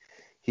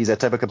 He's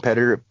that type of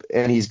competitor,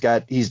 and he's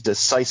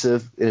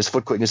decisive, and his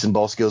foot quickness and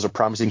ball skills are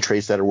promising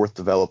traits that are worth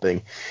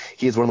developing.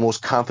 He is one of the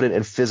most confident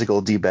and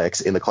physical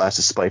D-backs in the class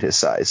despite his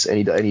size, and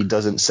he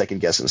doesn't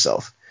second-guess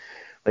himself.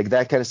 Like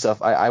that kind of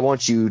stuff, I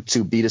want you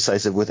to be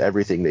decisive with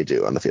everything they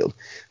do on the field.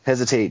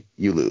 Hesitate,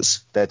 you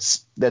lose.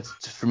 That's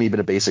for me been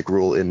a basic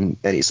rule in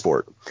any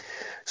sport.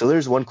 So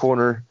there's one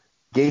corner.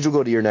 Gage, will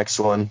go to your next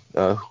one.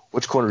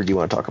 Which corner do you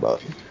want to talk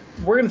about?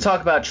 We're going to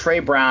talk about Trey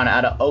Brown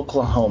out of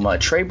Oklahoma.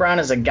 Trey Brown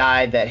is a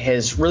guy that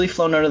has really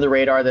flown under the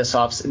radar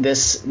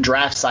this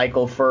draft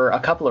cycle for a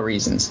couple of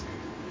reasons.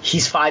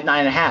 He's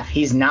 5'9.5".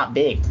 He's not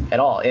big at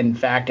all. In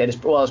fact, his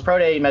pro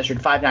day he measured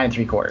 5'9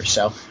 3/4.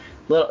 So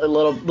a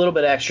little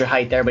bit of extra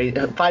height there, but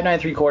 5'9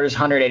 3/4,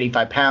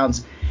 185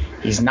 pounds.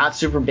 He's not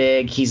super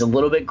big. He's a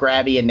little bit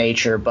grabby in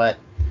nature, but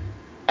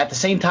at the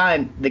same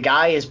time, the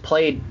guy has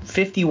played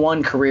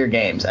 51 career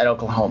games at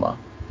Oklahoma.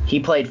 He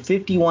played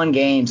 51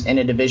 games in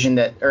in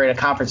a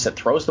conference that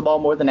throws the ball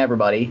more than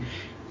everybody.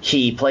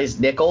 He plays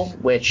nickel,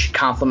 which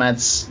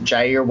complements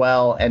Jair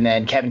well, and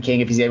then Kevin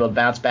King if he's able to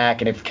bounce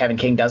back. And if Kevin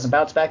King doesn't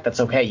bounce back, that's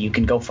okay. You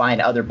can go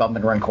find other bump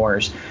and run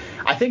corners.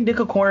 I think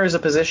nickel corner is a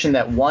position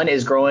that one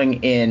is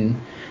growing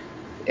in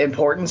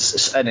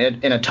importance in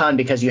a ton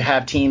because you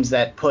have teams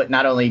that put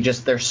not only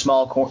just their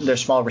small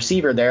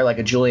receiver there like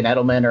a Julian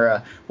Edelman or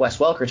a Wes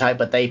Welker type,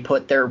 but they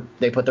put their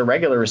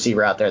regular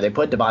receiver out there. They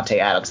put Devontae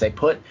Adams. They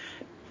put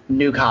not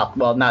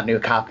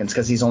Nuke Hopkins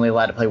because he's only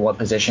allowed to play one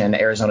position in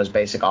Arizona's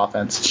basic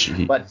offense.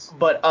 Jeez.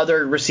 But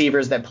other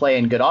receivers that play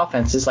in good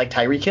offenses like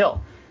Tyreek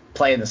Hill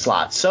play in the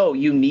slot. So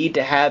you need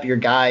to have your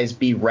guys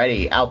be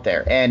ready out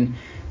there. And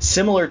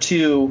similar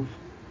to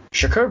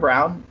Shakur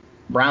Brown,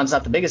 Brown's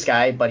not the biggest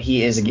guy, but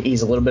he's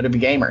a little bit of a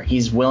gamer.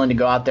 He's willing to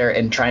go out there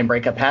and try and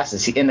break up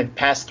passes. In the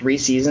past 3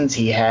 seasons,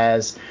 he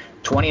has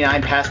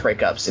 29 pass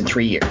breakups in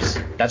 3 years.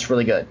 That's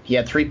really good. He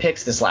had 3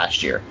 picks this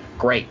last year.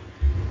 Great.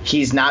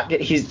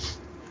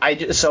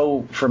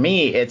 So for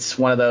me, it's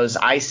one of those,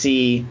 I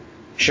see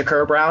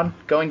Shakur Brown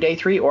going day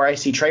 3 or I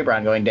see Trey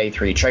Brown going day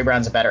 3. Trey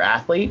Brown's a better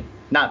athlete.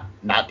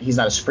 He's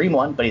not a supreme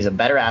one, but he's a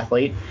better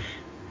athlete.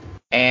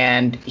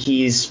 And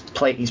he's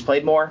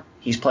played more.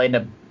 He's played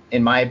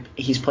in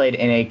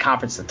a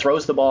conference that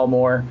throws the ball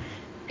more,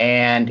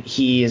 and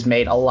he's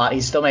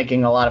still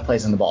making a lot of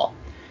plays on the ball.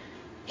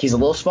 He's a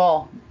little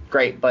small,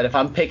 great, but if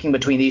I'm picking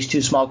between these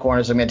 2 small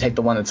corners, I'm going to take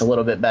the one that's a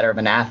little bit better of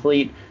an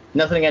athlete.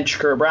 Nothing against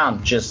Shakur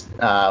Brown, just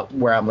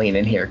where I'm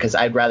leaning here, because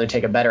I'd rather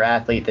take a better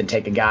athlete than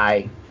take a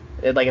guy.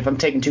 Like if I'm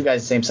taking 2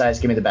 guys the same size,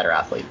 give me the better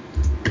athlete.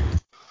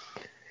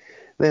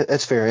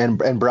 That's fair.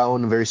 And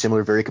Brown, very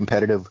similar, very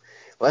competitive.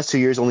 Last 2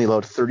 years, only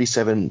allowed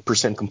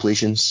 37%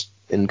 completions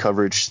in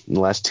coverage in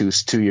the last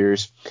two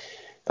years.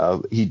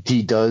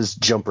 He does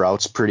jump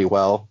routes pretty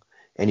well,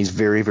 and he's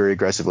very, very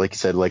aggressive, like you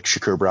said, like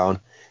Shakur Brown.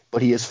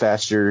 But he is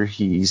faster.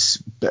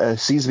 He's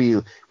seems to be,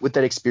 with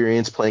that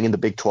experience playing in the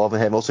Big 12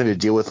 and having also had to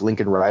deal with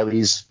Lincoln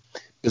Riley's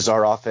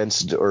bizarre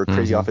offense or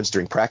crazy offense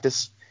during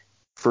practice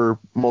for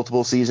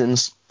multiple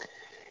seasons.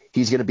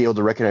 He's going to be able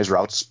to recognize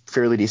routes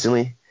fairly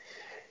decently.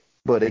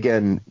 But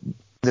again,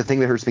 the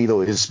thing that hurts me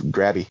though is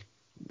grabby.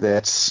 I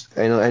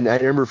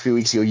remember a few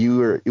weeks ago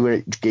you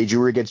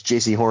were against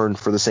J.C. Horn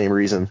for the same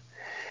reason.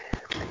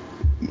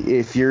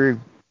 If you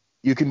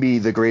can be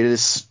the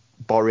greatest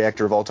ball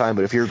reactor of all time,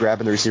 but if you're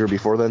grabbing the receiver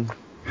before then,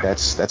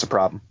 that's a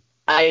problem.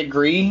 I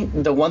agree.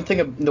 The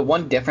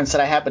one difference that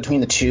I have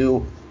between the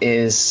two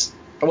is,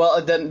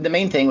 well, the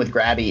main thing with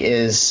grabby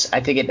is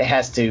I think it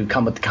has to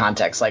come with the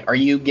context. Like, are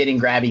you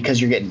getting grabby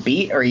because you're getting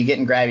beat, or are you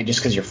getting grabby just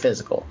because you're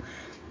physical?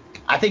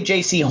 I think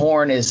J.C.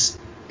 Horn is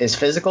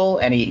physical,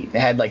 and he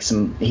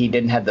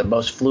didn't have the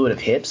most fluid of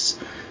hips,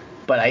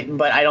 but I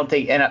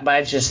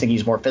just think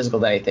he's more physical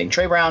than anything.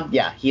 Trey Brown,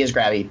 yeah, he is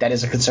grabby. That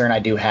is a concern I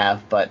do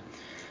have, but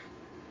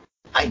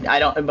I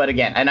don't, but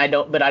again, I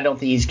don't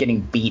think he's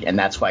getting beat, and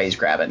that's why he's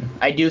grabbing.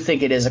 I do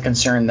think it is a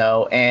concern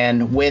though,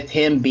 and with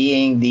him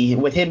being the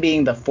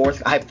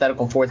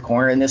hypothetical fourth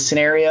corner in this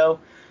scenario,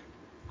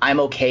 I'm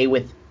okay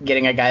with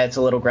getting a guy that's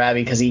a little grabby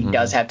because he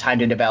does have time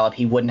to develop.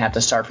 He wouldn't have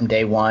to start from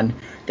day one.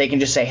 They can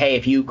just say, hey,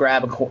 if you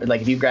grab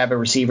a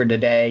receiver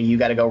today, you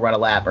got to go run a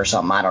lap or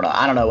something. I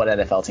don't know what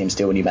NFL teams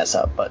do when you mess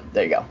up, but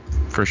there you go.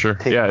 For sure.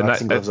 Take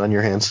boxing gloves on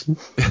your hands.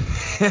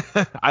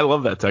 I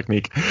love that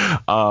technique.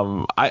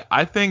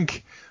 I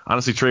think,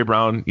 honestly, Trey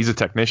Brown, he's a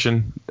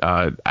technician,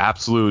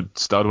 absolute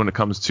stud when it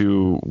comes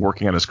to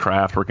working on his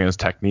craft, working on his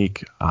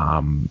technique.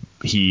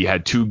 He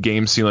had 2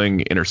 game-sealing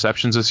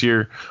interceptions this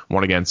year,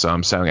 one against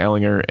Sam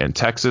Ehlinger and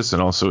Texas,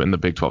 and also in the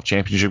Big 12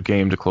 championship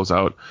game to close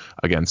out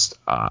against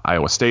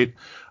Iowa State.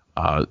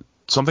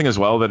 Something as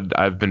well that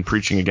I've been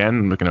preaching again,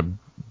 I'm going to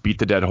beat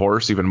the dead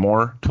horse even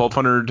more,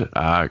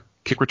 1,200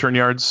 kick return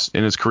yards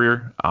in his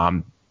career.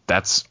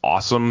 That's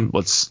awesome.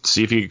 Let's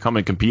see if he can come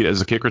and compete as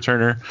a kick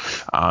returner.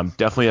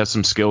 Definitely has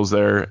some skills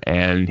there,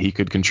 and he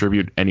could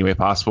contribute any way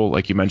possible.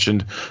 Like you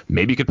mentioned,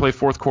 maybe he could play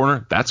fourth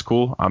corner. That's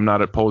cool. I'm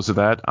not opposed to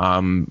that.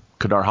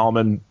 Kadar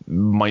Hallman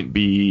might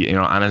be,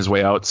 on his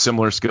way out.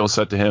 Similar skill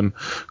set to him,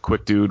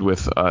 quick dude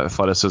with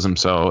athleticism.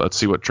 So let's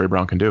see what Trey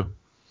Brown can do.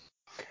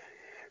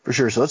 For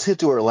sure. So let's hit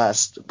to our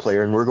last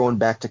player, and we're going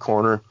back to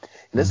corner.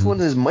 And this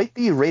one might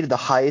be rated the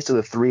highest of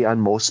the 3 on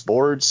most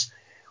boards.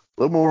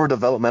 A little more of a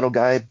developmental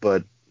guy,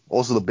 but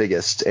also the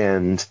biggest.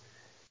 And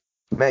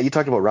Matt, you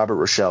talked about Robert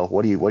Rochelle.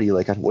 What do you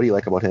like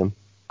about him?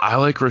 I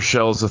like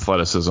Rochelle's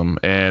athleticism,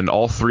 and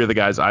all 3 of the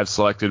guys I've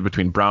selected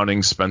between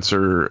Browning,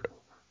 Spencer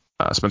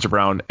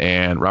Brown,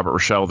 and Robert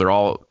Rochelle, they're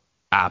all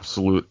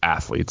absolute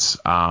athletes.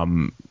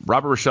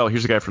 Robert Rochelle,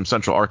 here's a guy from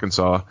Central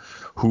Arkansas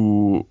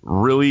who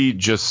really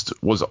just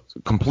was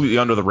completely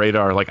under the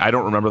radar. Like, I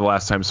don't remember the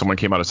last time someone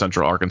came out of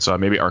Central Arkansas,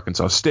 maybe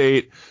Arkansas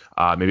State,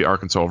 maybe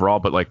Arkansas overall,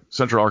 but like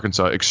Central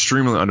Arkansas,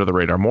 extremely under the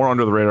radar, more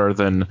under the radar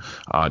than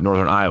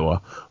Northern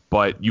Iowa.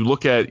 But you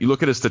look at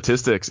his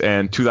statistics,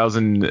 and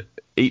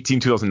 2018,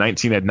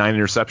 2019 had 9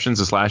 interceptions.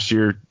 This last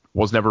year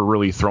was never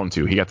really thrown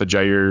to. He got the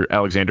Jair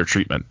Alexander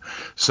treatment.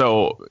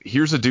 So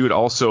here's a dude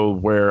also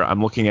where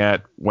I'm looking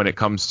at when it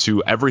comes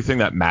to everything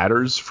that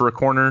matters for a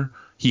corner,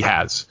 he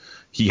has,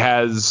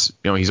 he's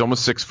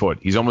almost 6 foot.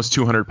 He's almost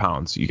 200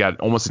 pounds. You got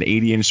almost an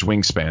 80-inch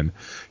wingspan.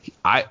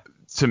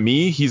 To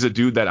me, he's a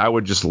dude that I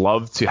would just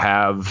love to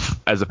have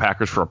as a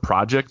Packers for a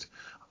project.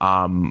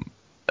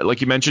 Like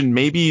you mentioned,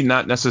 maybe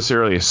not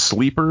necessarily a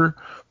sleeper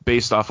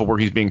based off of where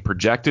he's being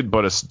projected,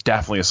 but it's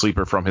definitely a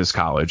sleeper from his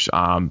college.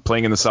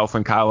 Playing in the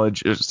Southland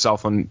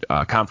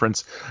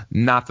Conference,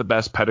 not the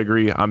best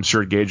pedigree. I'm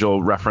sure Gage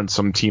will reference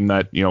some team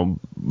that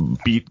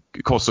beat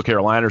Coastal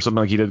Carolina or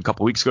something like he did a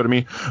couple weeks ago to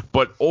me.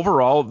 But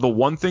overall, the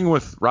one thing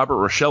with Robert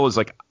Rochelle is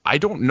like I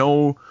don't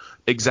know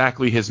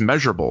exactly his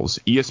measurables.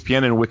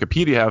 ESPN and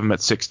Wikipedia have him at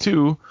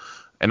 6'2",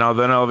 and now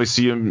then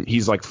obviously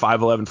he's like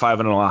 5'11",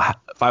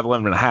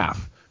 5'11 and a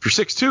half. If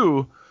you're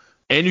 6'2",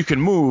 and you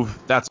can move,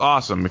 that's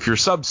awesome. If you're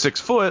sub 6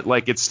 foot,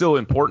 like it's still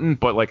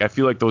important, but like I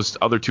feel like those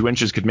other 2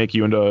 inches could make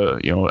you into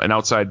an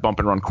outside bump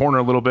and run corner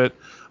a little bit.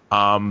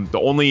 The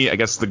only, I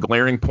guess, the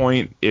glaring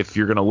point, if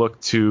you're gonna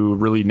look to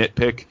really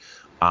nitpick,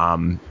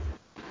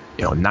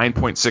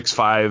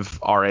 9.65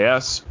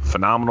 RAS,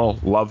 phenomenal,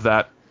 love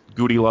that.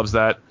 Goody loves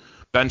that.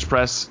 Bench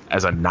press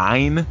as a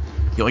 9.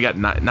 He only got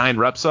 9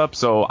 reps up,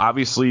 so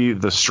obviously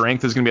the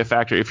strength is gonna be a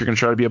factor if you're gonna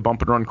try to be a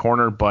bump and run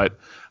corner, but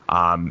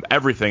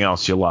everything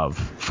else you love.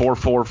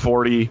 4'4",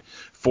 40,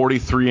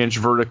 43-inch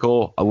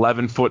vertical,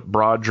 11-foot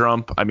broad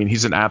jump. I mean,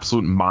 he's an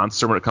absolute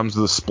monster when it comes to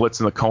the splits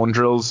and the cone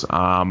drills.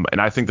 And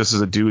I think this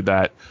is a dude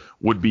that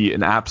would be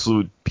an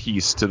absolute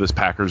piece to this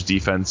Packers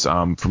defense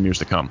from years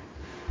to come.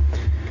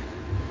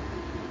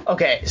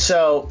 Okay,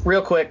 so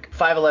real quick,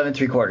 5'11",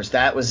 3/4.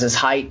 That was his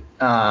height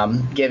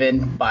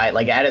given by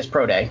at his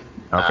pro day.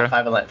 Okay.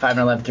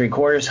 5'11", 3/4,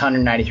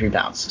 193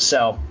 pounds.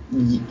 So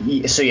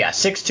yeah,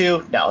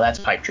 6'2". No, that's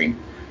a pipe dream.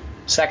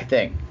 Second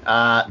thing,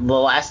 the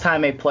last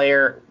time a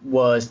player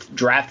was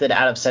drafted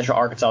out of Central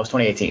Arkansas was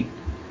 2018.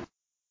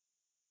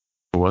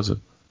 Who was it?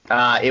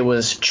 It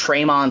was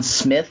Tremon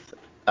Smith,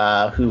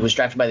 who was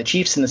drafted by the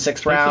Chiefs in the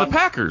 6th round. For the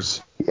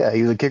Packers. Yeah,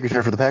 he was a kick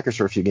returner for the Packers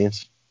for a few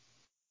games.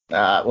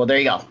 Well, there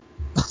you go.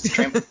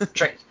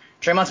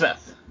 Tremon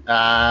Smith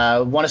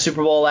won a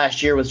Super Bowl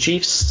last year with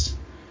Chiefs.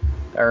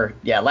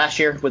 Last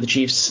year with the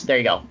Chiefs. There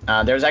you go.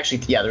 There's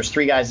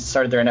 3 guys that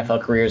started their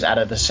NFL careers out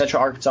of the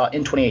Central Arkansas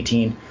in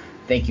 2018.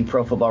 Thank you,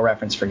 Pro Football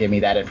Reference, for giving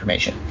me that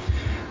information.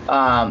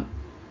 Robert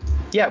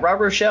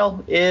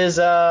Rochelle is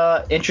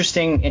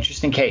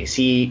interesting case.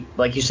 He,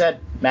 like you said,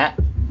 Matt,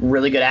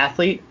 really good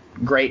athlete,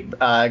 great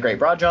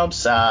broad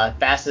jumps,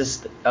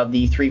 fastest of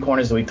the 3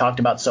 corners that we've talked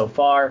about so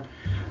far.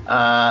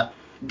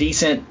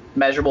 Decent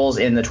measurables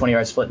in the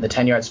 20-yard split and the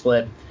 10-yard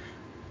split.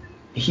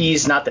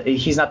 He's not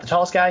the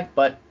tallest guy,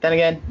 but then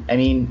again, I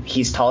mean,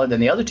 he's taller than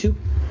the other 2,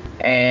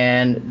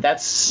 and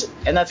that's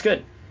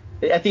good.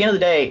 At the end of the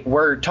day,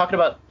 we're talking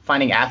about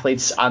finding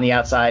athletes on the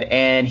outside,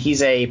 and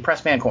he's a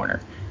press man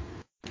corner.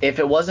 if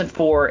it wasn't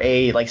for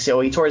he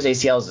tore his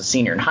ACL as a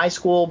senior in high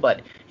school,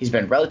 but he's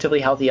been relatively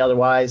healthy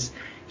otherwise.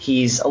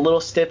 He's a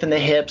little stiff in the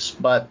hips,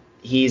 but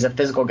he's a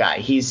physical guy.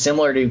 He's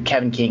similar to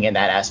Kevin King in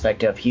that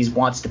aspect of he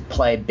wants to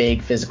play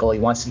big physical. He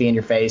wants to be in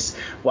your face,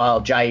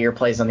 while Jair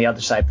plays on the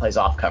other side, plays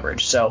off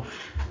coverage. So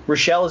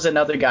Rochelle is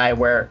another guy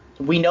where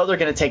we know they're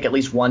going to take at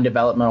least one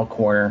developmental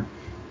corner.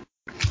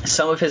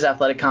 Some of his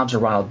athletic comps are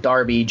Ronald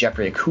Darby,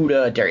 Jeffrey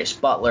Okuda, Darius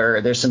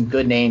Butler. There's some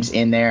good names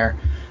in there.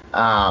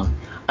 I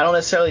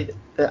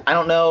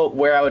don't know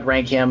where I would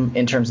rank him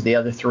in terms of the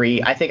other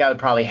three. I think I would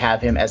probably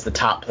have him as the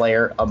top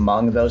player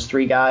among those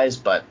three guys,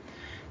 but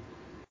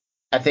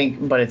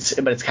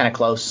it's kind of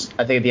close.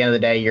 I think at the end of the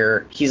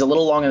day, he's a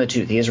little long in the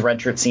tooth. He is a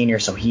redshirt senior,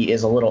 so he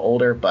is a little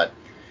older, but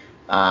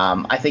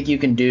I think you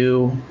can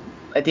do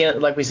at the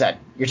end, like we said,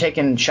 you're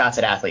taking shots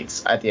at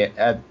athletes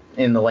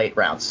in the late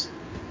rounds,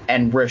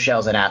 and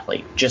Rochelle's an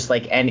athlete, just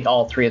like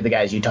all three of the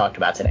guys you talked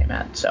about today,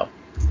 Matt. So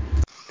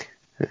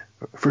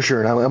for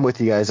sure, and I'm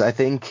with you guys. I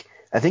think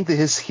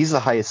that he's the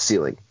highest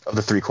ceiling of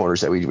the three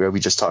corners that we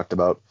just talked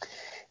about.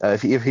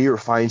 If he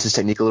refines his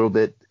technique a little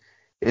bit,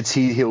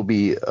 he'll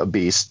be a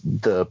beast.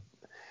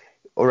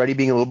 Already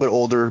being a little bit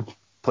older,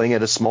 playing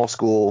at a small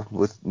school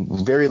with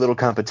very little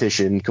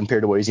competition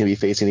compared to what he's going to be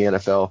facing in the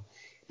NFL,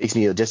 makes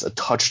me just a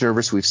touch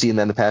nervous. We've seen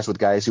that in the past with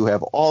guys who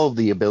have all of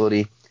the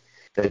ability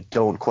that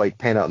don't quite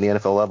pan out in the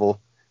NFL level.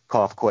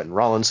 Cough, Quentin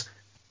Rollins.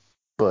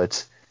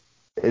 But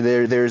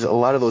there's a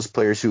lot of those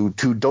players who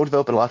don't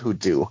develop and a lot who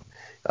do.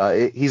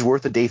 He's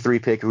worth a day 3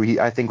 pick.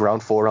 I think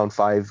round 4, round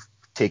 5,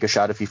 take a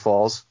shot if he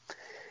falls.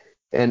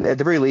 And at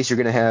the very least, you're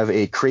going to have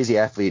a crazy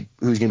athlete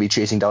who's going to be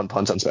chasing down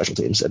punts on special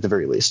teams at the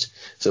very least.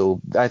 So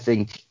I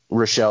think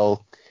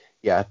Rochelle,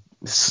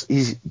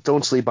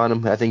 don't sleep on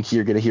him. I think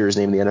you're going to hear his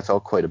name in the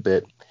NFL quite a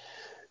bit.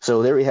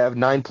 So there we have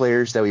 9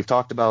 players that we've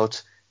talked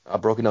about,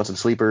 broken down some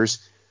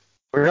sleepers.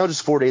 We're now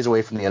just 4 days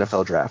away from the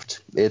NFL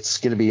draft. It's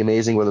going to be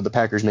amazing whether the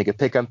Packers make a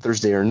pick on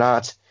Thursday or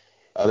not.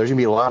 There's going to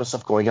be a lot of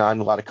stuff going on,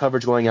 a lot of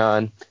coverage going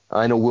on.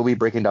 I know we'll be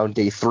breaking down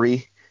day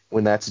 3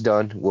 when that's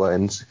done,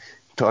 when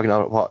talking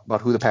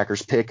about who the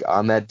Packers pick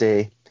on that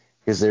day,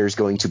 because there's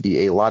going to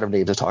be a lot of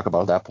names to talk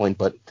about at that point.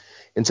 But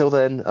until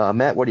then,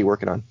 Matt, what are you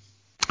working on?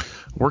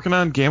 Working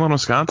on Game on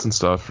Wisconsin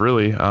stuff,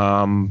 really.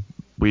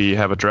 We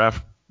have a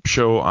draft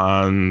show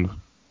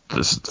on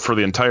this for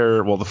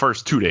the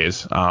first 2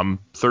 days.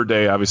 Third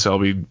day, obviously, I'll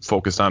be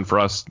focused on for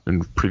us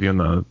and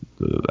previewing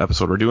the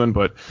episode we're doing.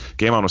 But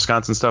Game on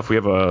Wisconsin stuff, we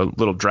have a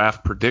little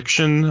draft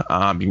prediction. You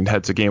can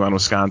head to Game on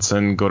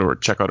Wisconsin,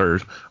 check out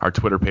our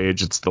Twitter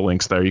page. It's the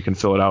links there. You can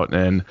fill it out,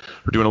 and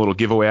we're doing a little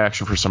giveaway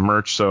action for some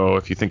merch. So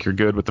if you think you're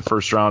good with the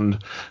first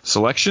round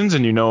selections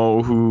and you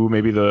know who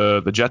maybe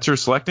the Jets are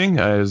selecting,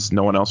 as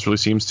no one else really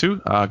seems to,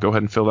 go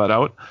ahead and fill that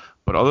out.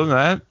 But other than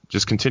that,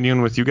 just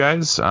continuing with you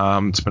guys.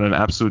 It's been an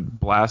absolute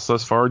blast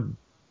thus far,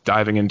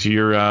 diving into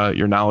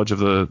your knowledge of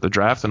the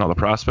draft and all the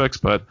prospects.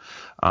 But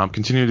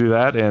continue to do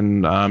that,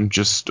 and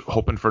just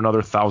hoping for another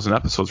 1,000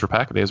 episodes for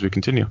Pack a Day as we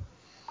continue.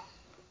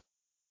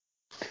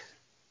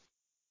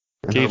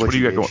 Gage, what do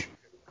you got going?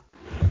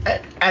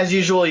 As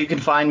usual, you can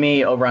find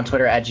me over on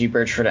Twitter at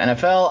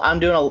GBirchfordNFL.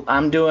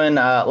 I'm doing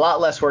a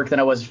lot less work than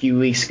I was a few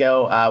weeks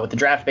ago with the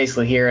draft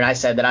basically here, and I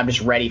said that I'm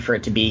just ready for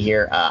it to be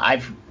here.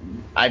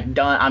 I'm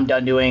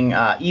done doing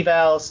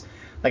evals.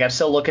 Like, I'm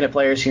still looking at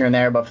players here and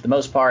there, but for the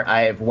most part,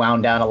 I've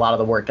wound down a lot of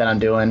the work that I'm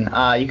doing.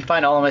 You can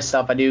find all of my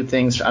stuff. I'm doing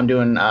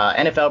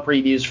NFL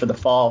previews for the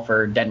fall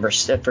for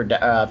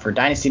for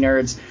Dynasty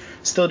Nerds.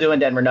 Still doing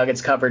Denver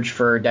Nuggets coverage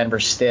for Denver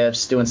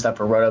Stiffs, doing stuff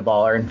for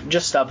Rotoballer, and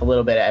just stuff a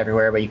little bit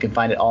everywhere, but you can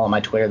find it all on my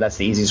Twitter. That's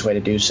the easiest way to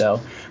do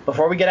so.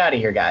 Before we get out of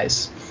here,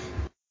 guys,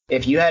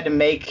 if you had to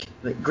make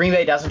 – Green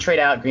Bay doesn't trade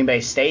out. Green Bay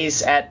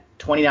stays at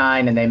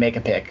 29, and they make a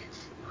pick.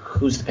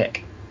 Who's the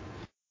pick?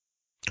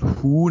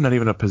 Who? Not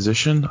even a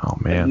position? Oh,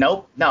 man.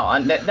 Nope.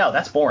 No,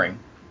 that's boring.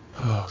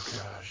 Oh,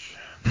 gosh.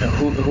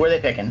 Who are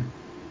they picking?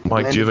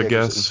 Mike, do you have a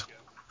guess?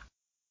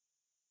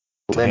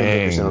 Landon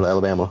Dickerson of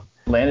Alabama.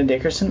 Landon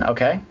Dickerson?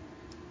 Okay.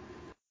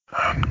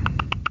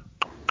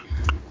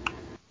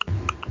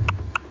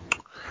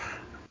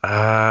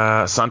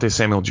 Sante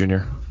Samuel Jr.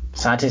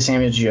 Sante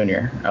Samuel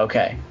Jr.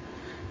 Okay.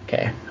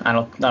 I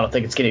don't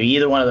think it's going to be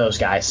either one of those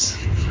guys.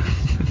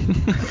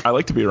 I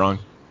like to be wrong.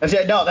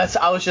 No,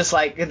 I was just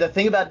like, the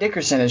thing about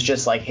Dickerson is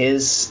just like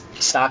his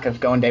stock of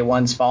going day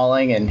one's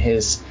falling and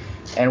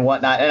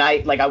whatnot. And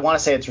I want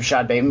to say it's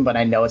Rashad Bateman, but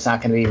I know it's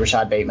not going to be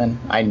Rashad Bateman.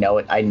 I know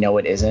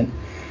it isn't.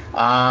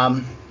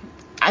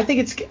 I think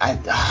it's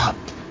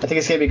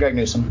going to be Greg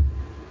Newsome.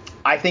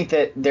 I think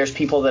that there's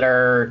people that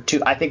are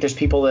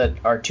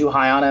too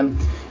high on him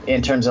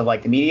in terms of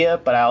like the media,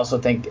 but I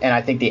think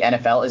the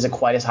NFL isn't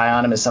quite as high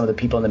on him as some of the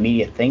people in the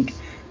media think.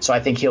 So I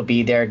think he'll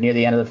be there near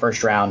the end of the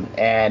first round.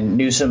 And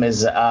Newsome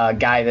is a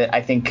guy that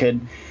I think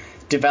could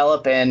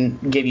develop and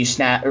give you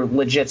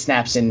legit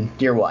snaps in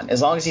year one.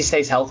 As long as he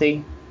stays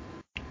healthy,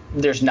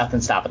 there's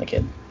nothing stopping the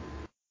kid.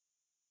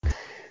 I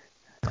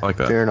like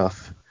that. Fair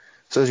enough.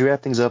 So as we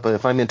wrap things up,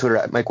 find me on Twitter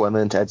at Mike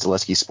Wendland, at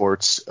Zaleski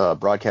Sports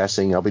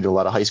Broadcasting. I'll be doing a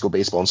lot of high school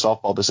baseball and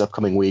softball this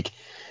upcoming week.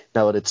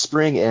 now that it's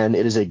spring and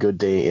it is a good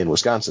day in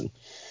Wisconsin.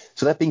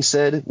 So that being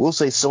said, we'll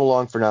say so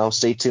long for now.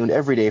 Stay tuned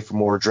every day for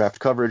more draft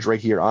coverage right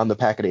here on the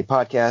Pack-A-Day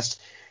podcast.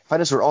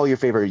 Find us where all your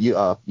favorite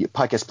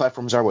podcast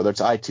platforms are, whether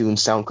it's iTunes,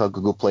 SoundCloud,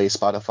 Google Play,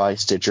 Spotify,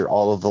 Stitcher,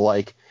 all of the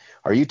like.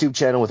 Our YouTube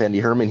channel with Andy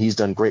Herman, he's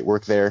done great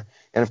work there.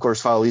 And, of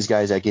course, follow these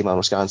guys at Game On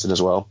Wisconsin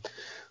as well.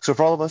 So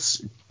for all of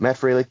us, Matt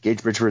Freilich,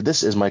 Gage Bridgeford,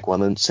 this is Mike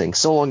Wendland saying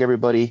so long,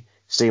 everybody.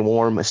 Stay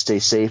warm, stay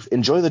safe,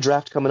 enjoy the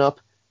draft coming up,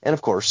 and,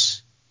 of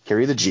course,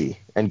 carry the G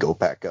and go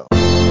Pack Go.